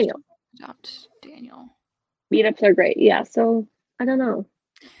adopt Daniel. Adopt Daniel. Meetups are great. Yeah, so I don't know.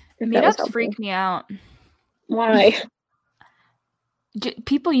 Meetups freak me out. Why?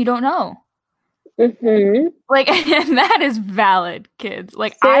 People you don't know. Mm-hmm. Like, and that is valid, kids.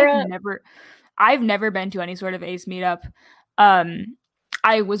 Like, Sarah, I've never been to any sort of ace meetup.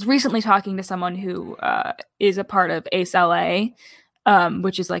 I was recently talking to someone who is a part of Ace LA,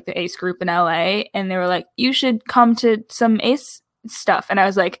 which is like the ace group in LA, and they were like, "You should come to some ace stuff," and I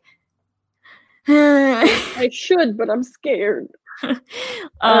was like, I should, but I'm scared.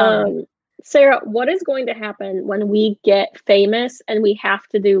 Sarah, what is going to happen when we get famous and we have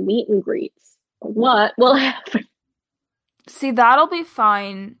to do meet and greets? What will happen? See, that'll be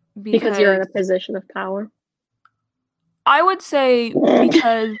fine because you're in a position of power. I would say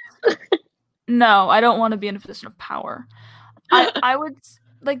because no, I don't want to be in a position of power. I would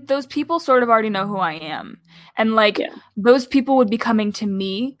like those people sort of already know who I am, and like those people would be coming to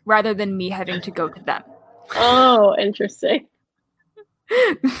me rather than me having to go to them. Oh, interesting.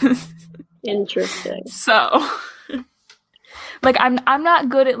 Interesting. So, like, I'm not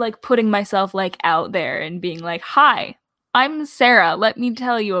good at like putting myself like out there and being like, "Hi, I'm Sarah. Let me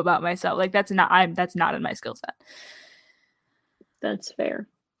tell you about myself." Like that's not in my skill set. That's fair.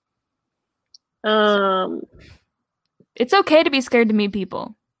 It's okay to be scared to meet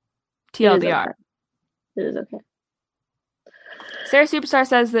people. TLDR. It is okay. Sarah Superstar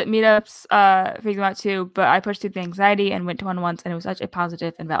says that meetups freak them out too, but I pushed through the anxiety and went to one once, and it was such a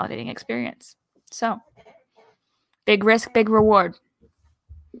positive and validating experience. So, big risk, big reward.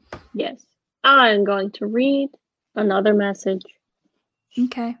 Yes. I'm going to read another message.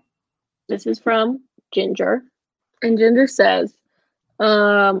 Okay. This is from Ginger. And Ginger says,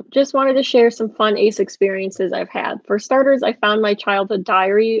 just wanted to share some fun ACE experiences I've had. For starters, I found my childhood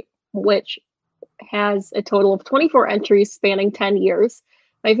diary, which has a total of 24 entries spanning 10 years.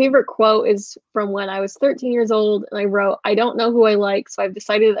 My favorite quote is from when I was 13 years old, and I wrote, "I don't know who I like, so I've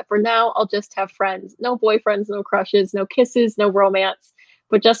decided that for now, I'll just have friends. No boyfriends, no crushes, no kisses, no romance,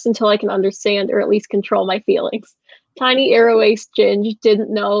 but just until I can understand or at least control my feelings." Tiny Arrow Ace Ginge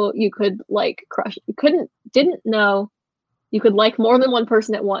didn't know you could like crush. Didn't know you could like more than one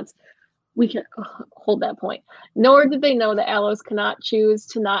person at once. We can hold that point. Nor did they know that aloes cannot choose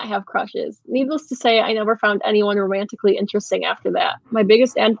to not have crushes. Needless to say, I never found anyone romantically interesting after that. My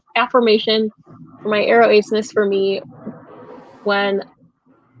biggest affirmation for my Arrow Aceness was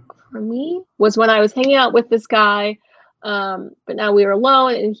when I was hanging out with this guy, but now we were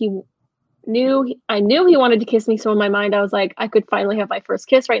alone, and I knew he wanted to kiss me, so in my mind I was like, I could finally have my first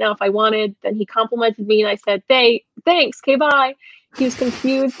kiss right now if I wanted. Then he complimented me and I said, thanks, okay, bye. He was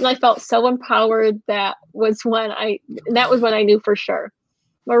confused and I felt so empowered. That was when I knew for sure.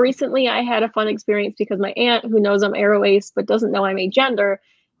 More recently, I had a fun experience because my aunt, who knows I'm Arrow Ace but doesn't know I'm agender,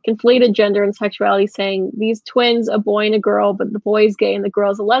 conflated gender and sexuality, saying these twins, a boy and a girl, but the boy is gay and the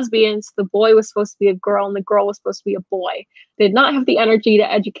girl is a lesbian, so the boy was supposed to be a girl and the girl was supposed to be a boy. They did not have the energy to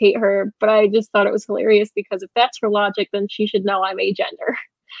educate her, but I just thought it was hilarious because if that's her logic, then she should know I'm agender.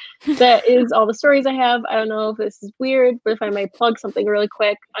 That is all the stories I have. I don't know if this is weird, but if I may plug something really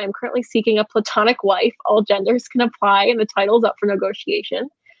quick, I am currently seeking a platonic wife. All genders can apply and the title's up for negotiation.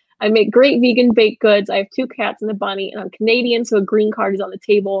 I make great vegan baked goods. I have 2 cats and a bunny, and I'm Canadian, so a green card is on the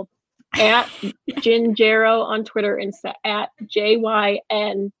table. At Gingero on Twitter, Insta, at JYNJERGO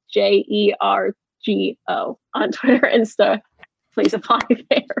on Twitter, Insta. Please apply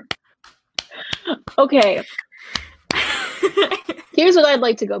there. Okay. Here's what I'd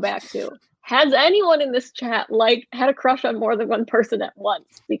like to go back to. Has anyone in this chat had a crush on more than one person at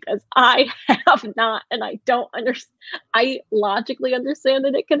once? Because I have not, and I don't understand. I logically understand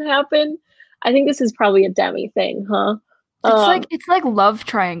that it can happen. I think this is probably a Demi thing, huh? It's like love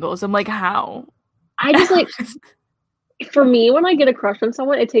triangles. I'm like, how? I just like, for me, when I get a crush on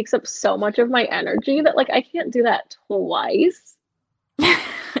someone, it takes up so much of my energy that like I can't do that twice.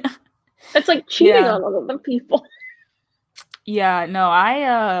 It's like cheating on other people. Yeah, no,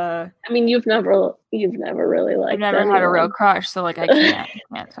 I mean, you've never really liked. I've never had a real crush, so like I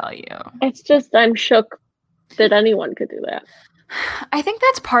can't tell you. It's just I'm shook that anyone could do that. I think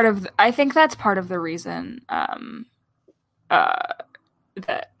that's part of the reason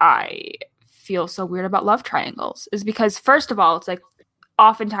that I feel so weird about love triangles is because first of all, it's like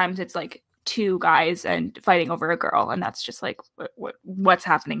oftentimes it's like two guys and fighting over a girl, and that's just like what's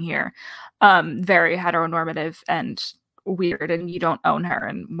happening here. Very heteronormative and weird, and you don't own her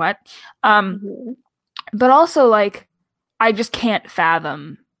and what. But also, like, I just can't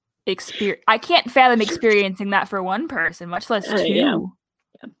fathom experiencing that for one person, much less two. Yeah.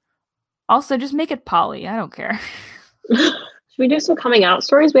 Also, just make it poly. I don't care. Should we do some coming out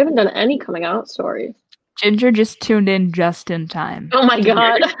stories? We haven't done any coming out stories. Ginger just tuned in just in time. Oh my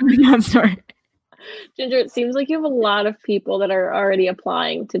god. Sorry. Ginger, it seems like you have a lot of people that are already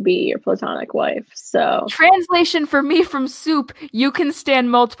applying to be your platonic wife. So translation for me from Soup, you can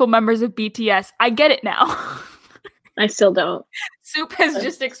stand multiple members of BTS. I get it now. I still don't. Soup has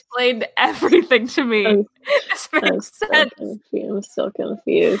just explained everything to me. This makes sense. I'm still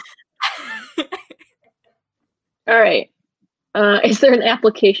confused. All right. Is there an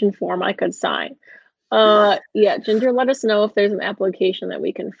application form I could sign? Yeah, Ginger, let us know if there's an application that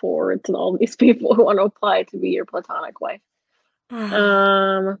we can forward to all these people who want to apply to be your platonic wife.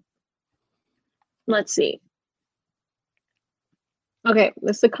 Let's see. Okay,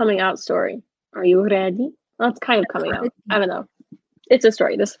 this is a coming out story. Are you ready? Well, it's kind of coming out. I don't know. It's a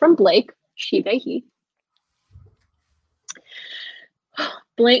story. This is from Blake. She, they, he.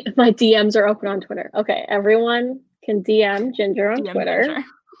 Blake, my DMs are open on Twitter. Okay, everyone can DM Ginger on Twitter.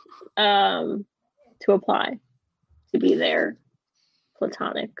 To apply to be their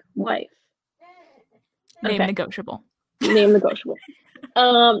platonic wife. Name Okay. negotiable. Name negotiable.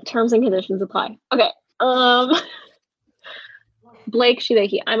 Terms and conditions apply. Okay. Blake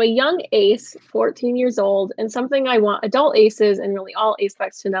Shidehi. I'm a young ace, 14 years old, and something I want adult aces and really all ace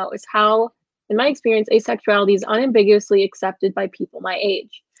specs to know is how, in my experience, asexuality is unambiguously accepted by people my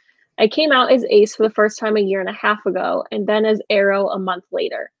age. I came out as ace for the first time a year and a half ago, and then as aro a month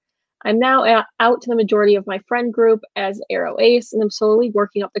later. I'm now out to the majority of my friend group as aro ace, and I'm slowly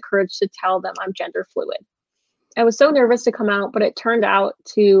working up the courage to tell them I'm gender fluid. I was so nervous to come out, but it turned out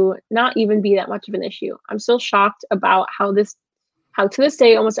to not even be that much of an issue. I'm still shocked about how to this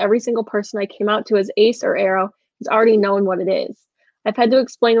day, almost every single person I came out to as ace or aro has already known what it is. I've had to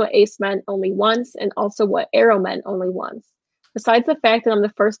explain what ace meant only once and also what aro meant only once. Besides the fact that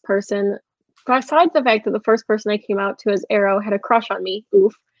the first person I came out to as aro had a crush on me,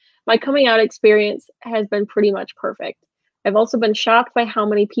 oof, my coming out experience has been pretty much perfect. I've also been shocked by how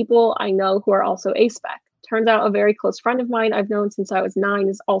many people I know who are also ace spec. Turns out a very close friend of mine I've known since I was 9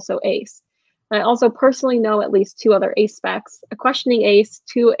 is also ace. And I also personally know at least 2 other ace specs, a questioning ace,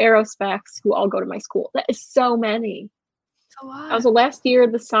 2 aro specs who all go to my school. That is so many. A lot. Also, last year,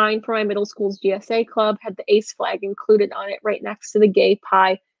 the sign for my middle school's GSA club had the ace flag included on it right next to the gay,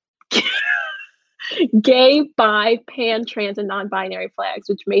 bi, pan, trans, and non-binary flags,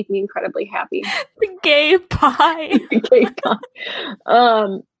 which made me incredibly happy. The gay pie. Gay pie.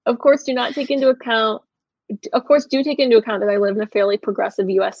 Of course, do take into account that I live in a fairly progressive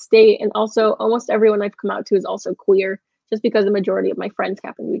U.S. state, and also almost everyone I've come out to is also queer, just because the majority of my friends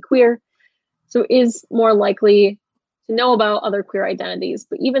happen to be queer. So is more likely to know about other queer identities.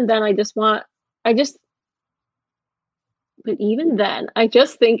 But even then, I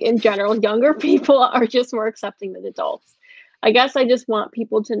just think in general, younger people are just more accepting than adults. I guess I just want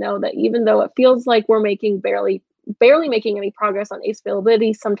people to know that even though it feels like we're barely making any progress on ace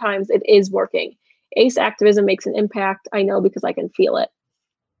availability, sometimes it is working. Ace activism makes an impact, I know, because I can feel it.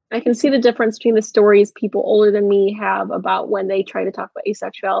 I can see the difference between the stories people older than me have about when they try to talk about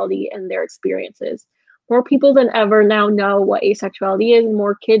asexuality and their experiences. More people than ever now know what asexuality is, and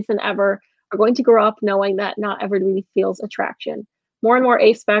more kids than ever are going to grow up knowing that not everybody feels attraction. More and more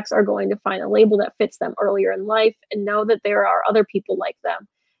ace specs are going to find a label that fits them earlier in life and know that there are other people like them.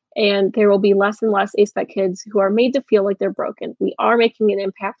 And there will be less and less ace spec kids who are made to feel like they're broken. We are making an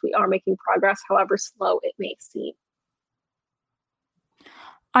impact. We are making progress, however slow it may seem.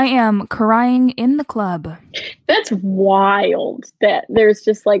 I am crying in the club. That's wild that there's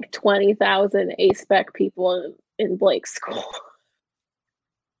just like 20,000 ace spec people in Blake's school.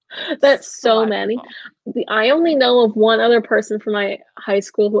 That's so many. I only know of one other person from my high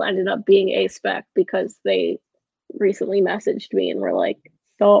school who ended up being ace spec because they recently messaged me and were like,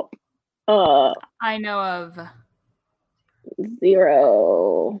 stop. I know of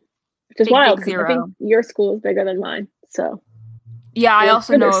 0. Which is wild because I think 0. your school is bigger than mine. So yeah, I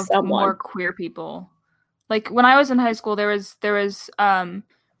also know of someone. more queer people. Like when I was in high school, there was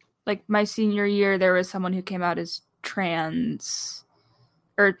like my senior year, there was someone who came out as trans.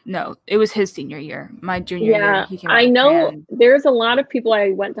 Or no, it was his senior year. My junior year, he came out. I know trans. there's a lot of people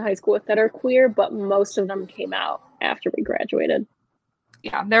I went to high school with that are queer, but most of them came out after we graduated.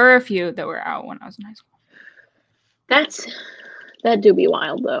 Yeah, there were a few that were out when I was in high school. That do be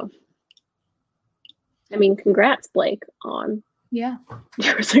wild though. I mean, congrats, Blake, on Yeah.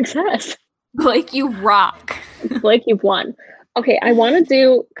 your success. Blake, you rock. Blake, you've won. Okay, I want to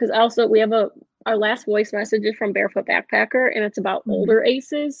do, because also we have our last voice message is from Barefoot Backpacker, and it's about older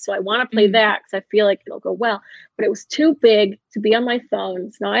aces. So I want to play that because I feel like it'll go well. But it was too big to be on my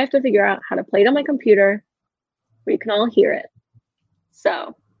phone. So now I have to figure out how to play it on my computer where you can all hear it.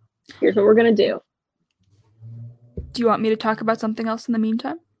 So here's what we're going to do. Do you want me to talk about something else in the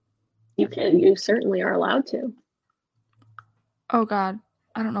meantime? You certainly are allowed to. Oh, God.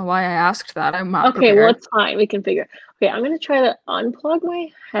 I don't know why I asked that. I'm not Okay, prepared. well, it's fine. We can figure. Okay, I'm going to try to unplug my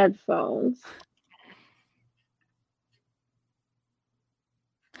headphones.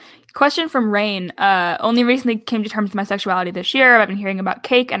 Question from Rain. Only recently came to terms with my sexuality this year. I've been hearing about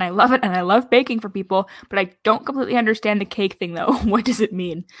cake, and I love it, and I love baking for people, but I don't completely understand the cake thing, though. What does it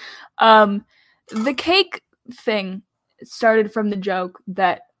mean? The cake thing started from the joke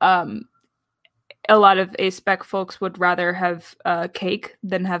that a lot of aspec folks would rather have cake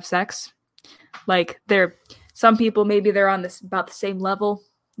than have sex. Like, some people, maybe they're on about the same level,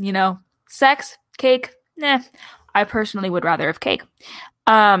 you know. Sex, cake, nah. I personally would rather have cake.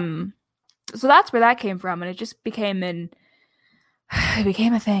 So that's where that came from, and it just became a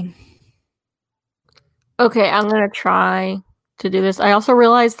thing. Okay, I'm gonna try to do this. I also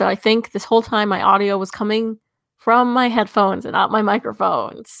realized that I think this whole time my audio was coming from my headphones and not my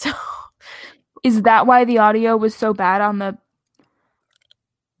microphone. So is that why the audio was so bad on the...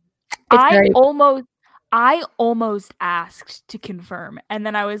 I almost asked to confirm, and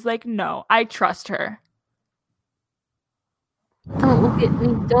then I was like, no, I trust her. Don't look at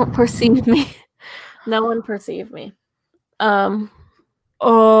me. Don't perceive me. No one perceived me. Oh,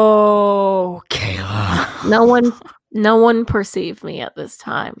 Kayla. No one perceived me at this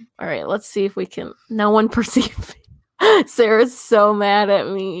time. All right, let's see if we can. No one perceived me. Sarah's so mad at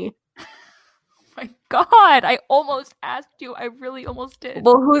me. Oh my God, I almost asked you. I really almost did.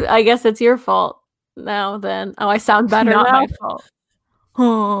 Well, I guess it's your fault now then. Oh, I sound better Not now? my fault.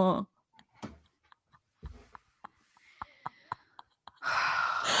 Huh.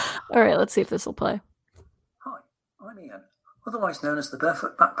 All right, let's see if this will play. Hi, I'm Ian, otherwise known as the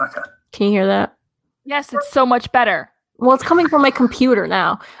Barefoot Backpacker. Can you hear that? Yes, it's so much better. Well, it's coming from my computer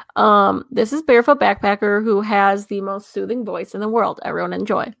now. This is Barefoot Backpacker, who has the most soothing voice in the world. Everyone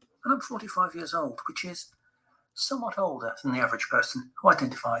enjoy. And I'm 45 years old, which is somewhat older than the average person who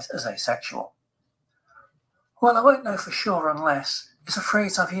identifies as asexual. Well, I won't know for sure unless is a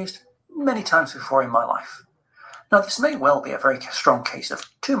phrase I've used many times before in my life. Now, this may well be a very strong case of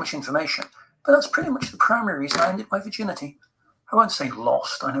too much information, but that's pretty much the primary reason I ended my virginity. I won't say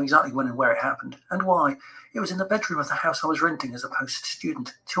lost, I know exactly when and where it happened, and why. It was in the bedroom of the house I was renting as a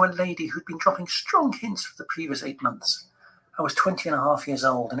post-student to a lady who'd been dropping strong hints for the previous 8 months. I was 20 and a half years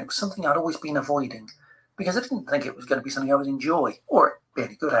old, and it was something I'd always been avoiding, because I didn't think it was going to be something I would enjoy, or be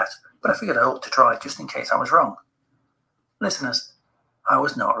any good at, but I figured I ought to try just in case I was wrong. Listeners, I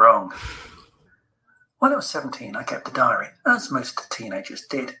was not wrong. When I was 17, I kept a diary, as most teenagers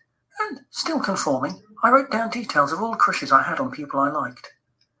did, and, still conforming, I wrote down details of all the crushes I had on people I liked.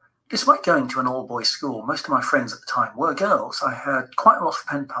 Despite going to an all-boys school, most of my friends at the time were girls. I had quite a lot of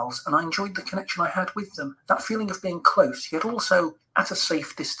pen pals, and I enjoyed the connection I had with them, that feeling of being close, yet also at a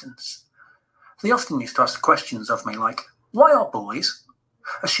safe distance. They often used to ask questions of me like, why are boys?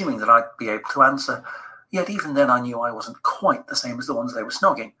 Assuming that I'd be able to answer, yet even then I knew I wasn't quite the same as the ones they were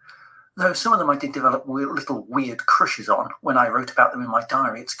snogging. Though some of them I did develop little weird crushes on when I wrote about them in my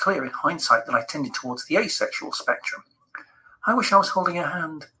diary, it's clear in hindsight that I tended towards the asexual spectrum. I wish I was holding her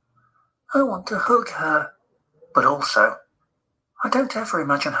hand. I want to hug her. But also, I don't ever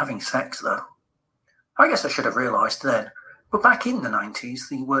imagine having sex, though. I guess I should have realised then, but back in the 90s,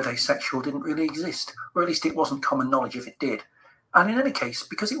 the word asexual didn't really exist, or at least it wasn't common knowledge if it did. And in any case,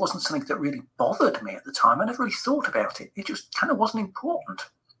 because it wasn't something that really bothered me at the time, I never really thought about it. It just kind of wasn't important.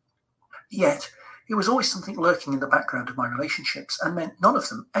 Yet, it was always something lurking in the background of my relationships and meant none of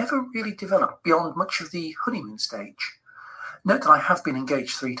them ever really developed beyond much of the honeymoon stage. Note that I have been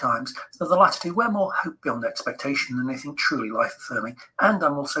engaged 3 times, though the latter 2 were more hope beyond expectation than anything truly life-affirming, and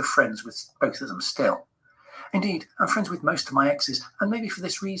I'm also friends with both of them still. Indeed, I'm friends with most of my exes, and maybe for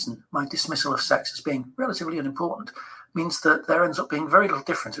this reason, my dismissal of sex as being relatively unimportant means that there ends up being very little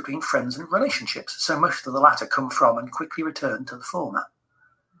difference between friends and relationships, so most of the latter come from and quickly return to the former.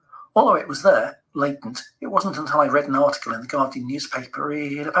 Although it was there, latent, it wasn't until I read an article in the Guardian newspaper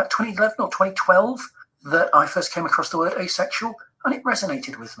in about 2011 or 2012 that I first came across the word asexual, and it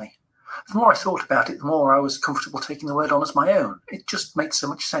resonated with me. The more I thought about it, the more I was comfortable taking the word on as my own. It just made so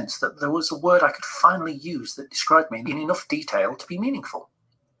much sense that there was a word I could finally use that described me in enough detail to be meaningful.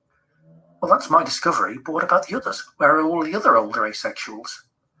 Well, that's my discovery, but what about the others? Where are all the other older asexuals?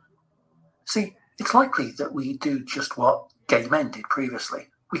 See, it's likely that we do just what gay men did previously.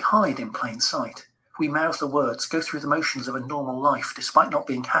 We hide in plain sight. We mouth the words, go through the motions of a normal life, despite not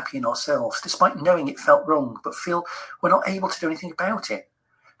being happy in ourselves, despite knowing it felt wrong, but feel we're not able to do anything about it.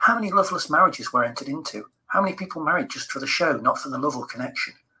 How many loveless marriages were entered into? How many people married just for the show, not for the love or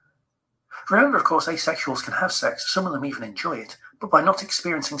connection? Remember, of course, asexuals can have sex, some of them even enjoy it, but by not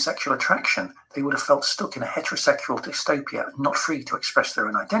experiencing sexual attraction, they would have felt stuck in a heterosexual dystopia and not free to express their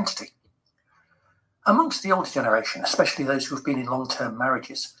own identity. Amongst the older generation, especially those who have been in long-term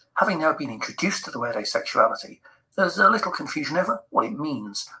marriages, having now been introduced to the word asexuality, there's a little confusion over what it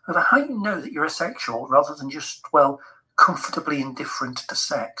means, over how you know that you're asexual rather than just, well, comfortably indifferent to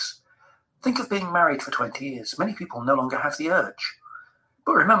sex. Think of being married for 20 years. Many people no longer have the urge.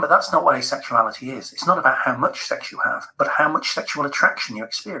 But remember, that's not what asexuality is. It's not about how much sex you have, but how much sexual attraction you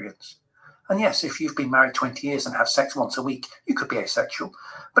experience. And yes, if you've been married 20 years and have sex once a week, you could be asexual,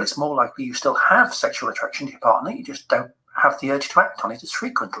 but it's more likely you still have sexual attraction to your partner, you just don't have the urge to act on it as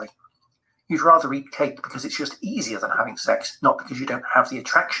frequently. You'd rather eat cake because it's just easier than having sex, not because you don't have the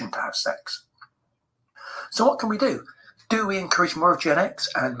attraction to have sex. So what can we do? Do we encourage more of Gen X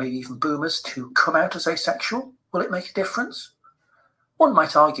and maybe even boomers to come out as asexual? Will it make a difference? One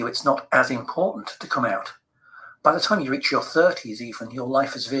might argue it's not as important to come out. By the time you reach your 30s even, your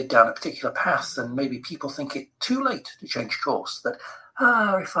life has veered down a particular path and maybe people think it too late to change course. That,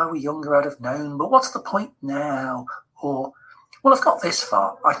 if I were younger I'd have known, but what's the point now? Or, well, I've got this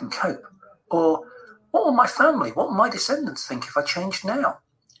far, I can cope. Or, what will my family, what will my descendants think if I changed now?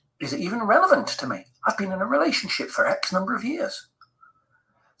 Is it even relevant to me? I've been in a relationship for X number of years.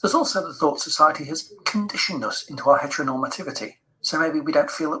 There's also the thought society has conditioned us into our heteronormativity. So maybe we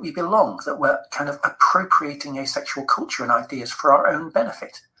don't feel that we belong, that we're kind of appropriating asexual culture and ideas for our own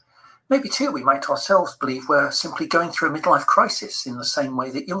benefit. Maybe too, we might ourselves believe we're simply going through a midlife crisis in the same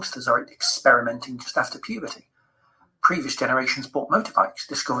way that youngsters are experimenting just after puberty. Previous generations bought motorbikes,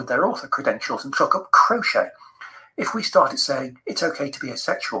 discovered their author credentials and took up crochet. If we started saying it's okay to be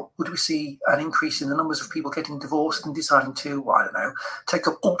asexual, would we see an increase in the numbers of people getting divorced and deciding to, take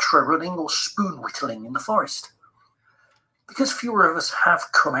up ultra running or spoon whittling in the forest? Because fewer of us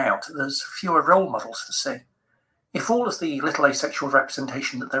have come out, there's fewer role models to see. If all of the little asexual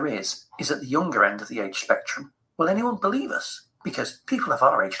representation that there is at the younger end of the age spectrum, will anyone believe us? Because people of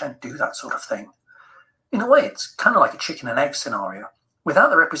our age don't do that sort of thing. In a way, it's kind of like a chicken and egg scenario. Without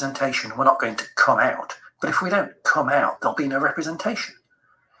the representation, we're not going to come out. But if we don't come out, there'll be no representation.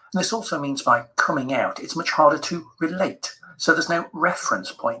 And this also means by coming out, it's much harder to relate. So there's no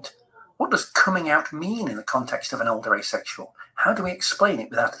reference point. What does coming out mean in the context of an older asexual? How do we explain it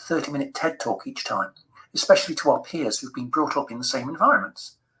without a 30-minute TED talk each time, especially to our peers who've been brought up in the same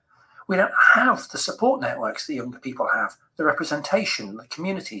environments? We don't have the support networks that younger people have. The representation, the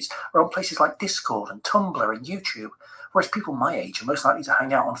communities are on places like Discord and Tumblr and YouTube, whereas people my age are most likely to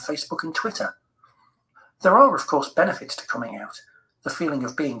hang out on Facebook and Twitter. There are, of course, benefits to coming out. The feeling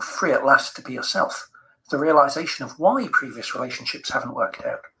of being free at last to be yourself. The realization of why previous relationships haven't worked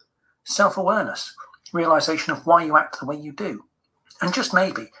out. Self-awareness, realization of why you act the way you do. And just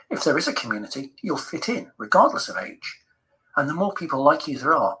maybe, if there is a community, you'll fit in, regardless of age. And the more people like you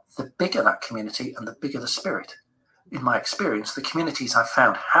there are, the bigger that community and the bigger the spirit. In my experience, the communities I've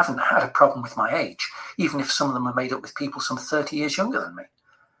found haven't had a problem with my age, even if some of them are made up with people some 30 years younger than me.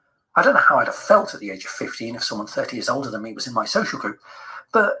 I don't know how I'd have felt at the age of 15 if someone 30 years older than me was in my social group,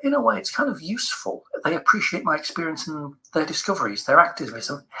 but in a way it's kind of useful. They appreciate my experience and their discoveries, their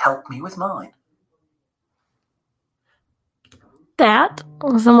activism helped me with mine. That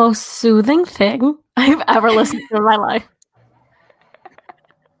was the most soothing thing I've ever listened to in my life.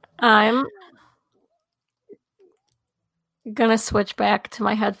 I'm gonna switch back to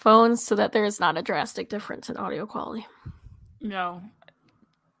my headphones so that there is not a drastic difference in audio quality. No.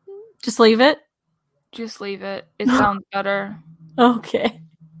 Just leave it? Just leave it. It sounds better. Okay.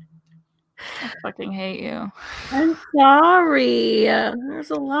 I fucking hate you. I'm sorry. There's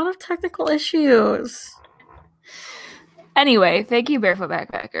a lot of technical issues. Anyway, thank you, Barefoot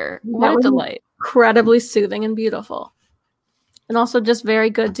Backpacker. What a delight. Incredibly soothing and beautiful. And also just very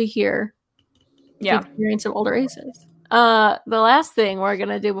good to hear the experience of older aces. The last thing we're going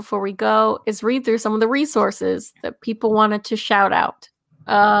to do before we go is read through some of the resources that people wanted to shout out.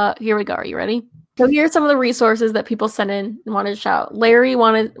 Here we go. Are you ready? So here are some of the resources that people sent in and wanted to shout. Larry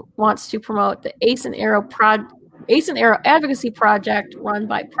wants to promote the Ace and Arrow Advocacy Project run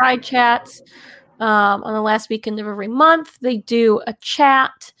by Pride Chats. On the last weekend of every month, they do a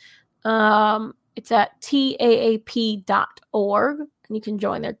chat It's at taap.org, and you can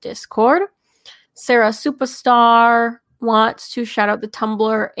join their Discord. Sarah Superstar wants to shout out the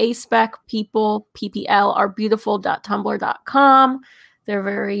Tumblr ASPEC people, PPL, are beautiful.tumblr.com. They're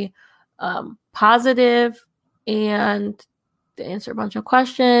very positive, and they answer a bunch of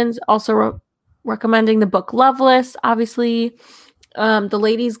questions. Also recommending the book Loveless, obviously. The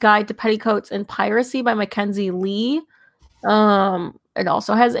Lady's Guide to Petticoats and Piracy by Mackenzie Lee. It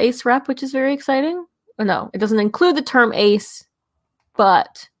also has ace rep, which is very exciting. No, it doesn't include the term ace,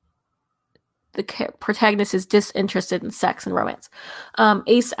 but the protagonist is disinterested in sex and romance.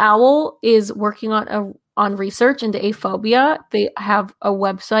 Ace Owl is working on research into aphobia. They have a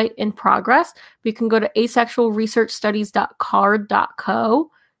website in progress. You can go to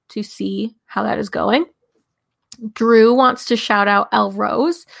asexualresearchstudies.card.co to see how that is going. Drew wants to shout out Elle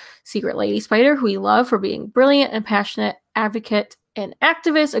Rose, Secret Lady Spider, who we love for being brilliant and passionate advocate and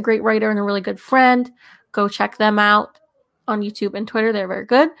activist, a great writer and a really good friend. Go check them out on YouTube and Twitter. They're very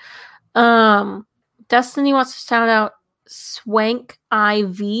good. Destiny wants to shout out Swank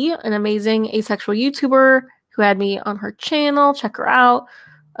IV, an amazing asexual YouTuber who had me on her channel. Check her out.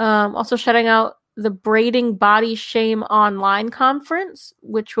 Also shouting out the Braiding Body Shame Online Conference,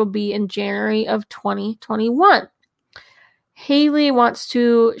 which will be in January of 2021. Haley wants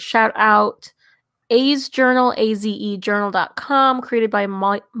to shout out A's Journal, azejournal.com, created by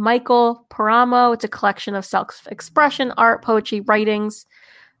Michael Paramo. It's a collection of self-expression, art, poetry, writings.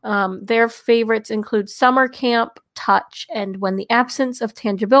 Their favorites include Summer Camp, Touch, and When the Absence of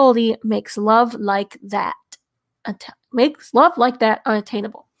Tangibility Makes Love Like That. Makes love like that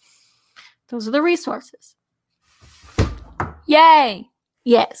unattainable. Those are the resources. Yay!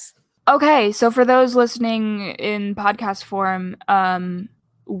 Yes. Okay, so for those listening in podcast form,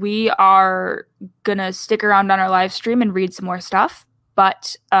 we are gonna stick around on our live stream and read some more stuff,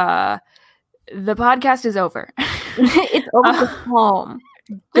 but the podcast is over. It's over to home.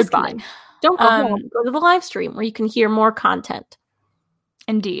 Goodbye. Don't go home. Go to the live stream where you can hear more content.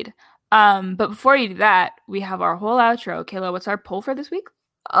 Indeed. But before you do that, we have our whole outro. Kayla, what's our poll for this week?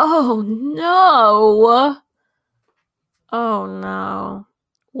 Oh no. Oh no.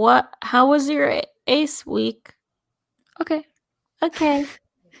 What? How was your ace week? Okay. Okay.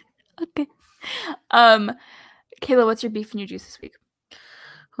 Okay. Kayla, what's your beef and your juice this week?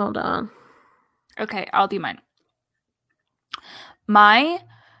 Hold on. Okay, I'll do mine. My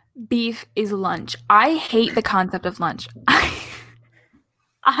beef is lunch. I hate the concept of lunch.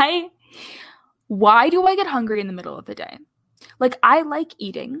 Why do I get hungry in the middle of the day? Like, I like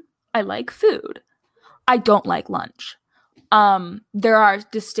eating. I like food. I don't like lunch. There are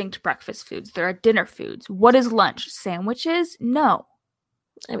distinct breakfast foods. There are dinner foods. What is lunch? Sandwiches? No.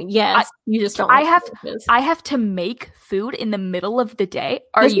 I mean, yes, you just don't. I have to make food in the middle of the day.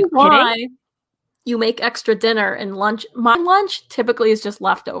 Are you kidding? You make extra dinner and lunch. My lunch typically is just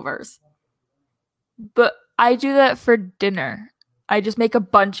leftovers. But I do that for dinner. I just make a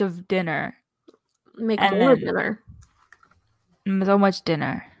bunch of dinner. Make more dinner. So much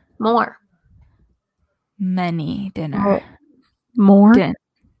dinner. More. Many dinner. More?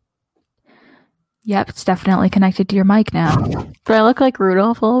 Yep, it's definitely connected to your mic now. Do I look like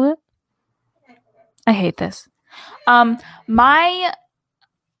Rudolph a little bit? I hate this. My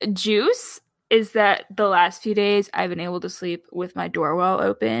juice is that the last few days I've been able to sleep with my door well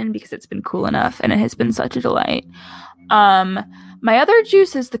open because it's been cool enough and it has been such a delight. My other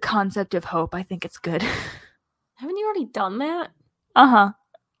juice is the concept of hope. I think it's good. Haven't you already done that? Uh-huh.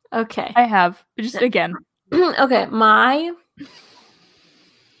 Okay. I have. Just again. Okay, my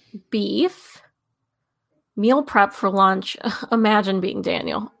beef meal prep for lunch. Imagine being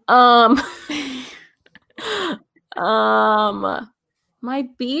Daniel. My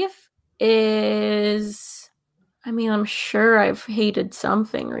beef is, I mean, I'm sure I've hated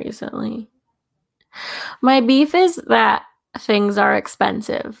something recently. My beef is that things are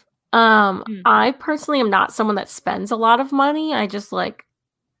expensive. I personally am not someone that spends a lot of money. I just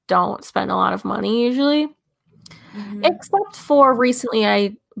don't spend a lot of money usually. Mm-hmm. Except for recently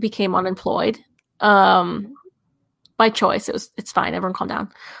I became unemployed. By choice. It's fine. Everyone calm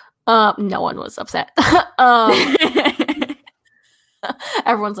down. No one was upset.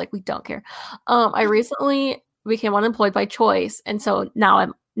 Everyone's like, we don't care. I recently became unemployed by choice, and so now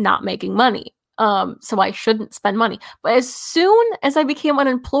I'm not making money. So I shouldn't spend money. But as soon as I became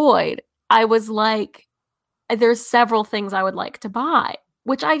unemployed, I was like, there's several things I would like to buy,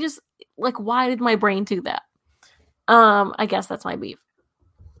 which I just why did my brain do that? I guess that's my beef.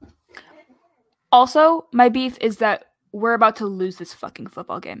 Also, my beef is that we're about to lose this fucking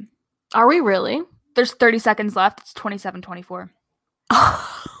football game. Are we really? There's 30 seconds left. It's 27-24.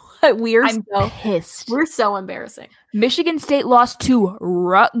 Oh I'm pissed. We're so embarrassing. Michigan State lost to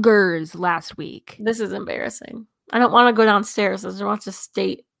Rutgers last week. This is embarrassing. I don't want to go downstairs. There's a bunch of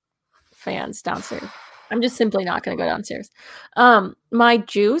State fans downstairs. I'm just simply not going to go downstairs. My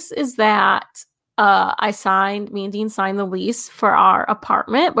juice is that me and Dean signed the lease for our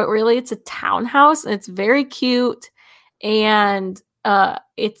apartment, but really it's a townhouse and it's very cute. And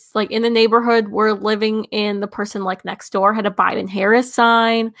it's like in the neighborhood we're living in. The person like next door had a Biden-Harris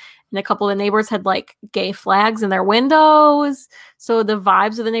sign, and a couple of the neighbors had like gay flags in their windows. So the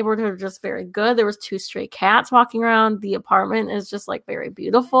vibes of the neighborhood are just very good. There was 2 stray cats walking around. The apartment is just like very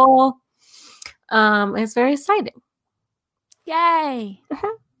beautiful. It's very exciting. Yay.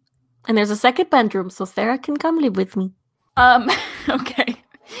 And there's a second bedroom, so Sarah can come live with me. Okay.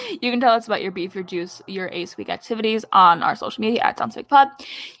 You can tell us about your beef, your juice, your Ace Week activities on our social media at SoundsFakePod.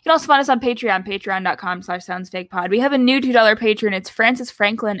 You can also find us on Patreon, patreon.com/SoundsFakePod. We have a new $2 patron. It's Francis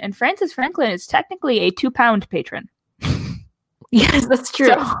Franklin, and Francis Franklin is technically a 2-pound patron. Yes, that's true.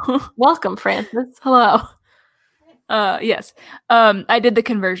 So, welcome, Francis. Hello. Yes. I did the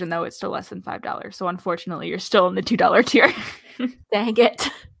conversion, though. It's still less than $5. So unfortunately, you're still in the $2 tier. Dang it.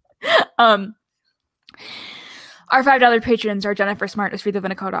 Our $5 patrons are Jennifer Smart, Esrita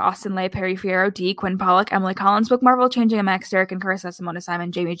Vinicota, Austin Lay, Perry Fierro, D, Quinn Pollock, Emily Collins, Book Marvel, Changing Max, Derek and Carissa, Simona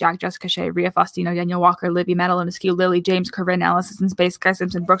Simon, Jamie Jack, Jessica Shea, Rhea Faustino, Daniel Walker, Livy, Madeline Askew, Lily, James, Corinne, Alice in Space, Guy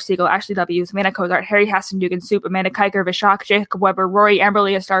Simpson, Brooke Siegel, Ashley W, Samantha Cozart, Harry Hassan, Dugan Soup, Amanda Kiker, Vishak, Jacob Weber, Rory,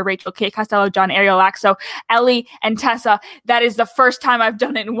 Amberly Star, Rachel, Kate Costello, John, Ariel Laxo, Ellie, and Tessa. That is the first time I've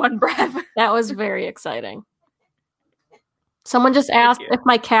done it in one breath. That was very exciting. Someone just asked if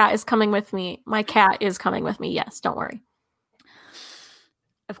my cat is coming with me. My cat is coming with me. Yes, don't worry.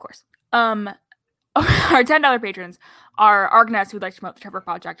 Of course. Our $10 patrons are Argness, who would like to promote the Trevor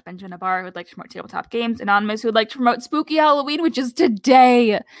Project, Benjamin Nabar, who would like to promote Tabletop Games, Anonymous, who would like to promote Spooky Halloween, which is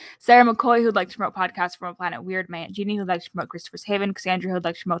today, Sarah McCoy, who would like to promote Podcasts from a Planet Weird, my Aunt Jeannie, who would like to promote Christopher's Haven, Cassandra, who would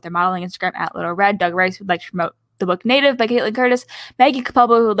like to promote their modeling Instagram at Little Red, Doug Rice, who would like to promote the book Native by Caitlin Curtis, Maggie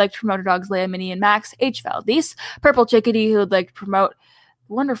Capalbo, who would like to promote her dogs Leia, Minnie, and Max, H. Valdez, Purple Chickadee, who would like to promote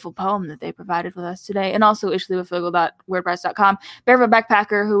wonderful poem that they provided with us today, and also ishlewafigel.wordpress.com. Barefoot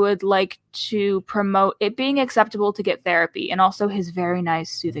Backpacker, who would like to promote it being acceptable to get therapy, and also his very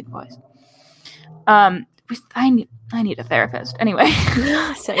nice soothing voice. I need a therapist. Anyway.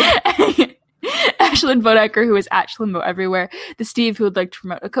 Ashlyn Vodecker, who is Ashlinbo everywhere. The Steve, who would like to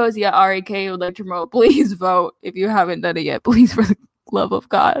promote Ecosia. R.A.K., who would like to promote Please Vote. If you haven't done it yet, please, for the love of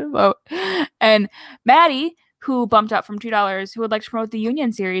God, vote. And Maddie, who bumped up from $2, who would like to promote the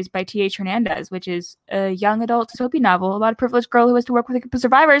Union series by T.H. Hernandez, which is a young adult dystopian novel about a privileged girl who has to work with a group of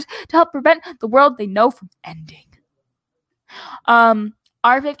survivors to help prevent the world they know from ending.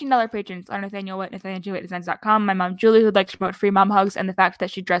 Our $15 patrons are Nathaniel Witt, NathanielJewitt@designs.com, my mom Julie, who would like to promote free mom hugs and the fact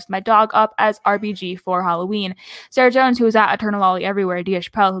that she dressed my dog up as RBG for Halloween. Sarah Jones, who is at Eternal Lolly Everywhere. Dia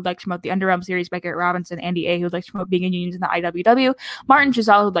Chappelle, who would like to promote the Underrealm series by Garrett Robinson. Andy A., who would like to promote being in unions in the IWW. Martin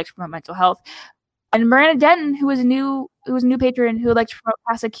Giselle, who would like to promote mental health. And Miranda Denton, who is a new patron, who would like to promote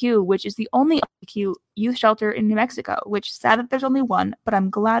Casa Q, which is the only Q youth shelter in New Mexico, which is sad that there's only one, but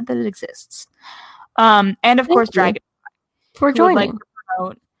I'm glad that it exists. And of course, Dragonfly. For joining.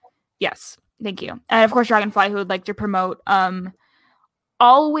 Yes, thank you. And of course, Dragonfly, who would like to promote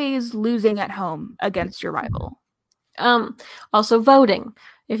always losing at home against your rival. Also voting.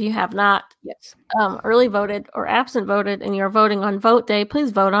 If you have not early voted or absent voted and you're voting on vote day,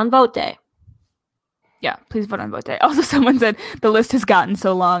 please vote on vote day. Yeah, please vote on vote day. Also, someone said the list has gotten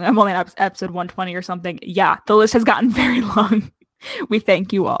so long. I'm only on episode 120 or something. Yeah, the list has gotten very long. We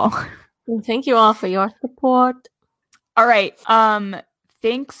thank you all. Thank you all for your support. All right.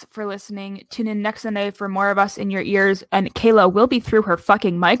 Thanks for listening. Tune in next Sunday for more of us in your ears. And Kayla will be through her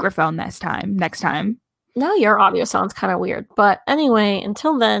fucking microphone next time. Now your audio sounds kind of weird. But anyway,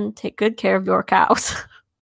 until then, take good care of your cows.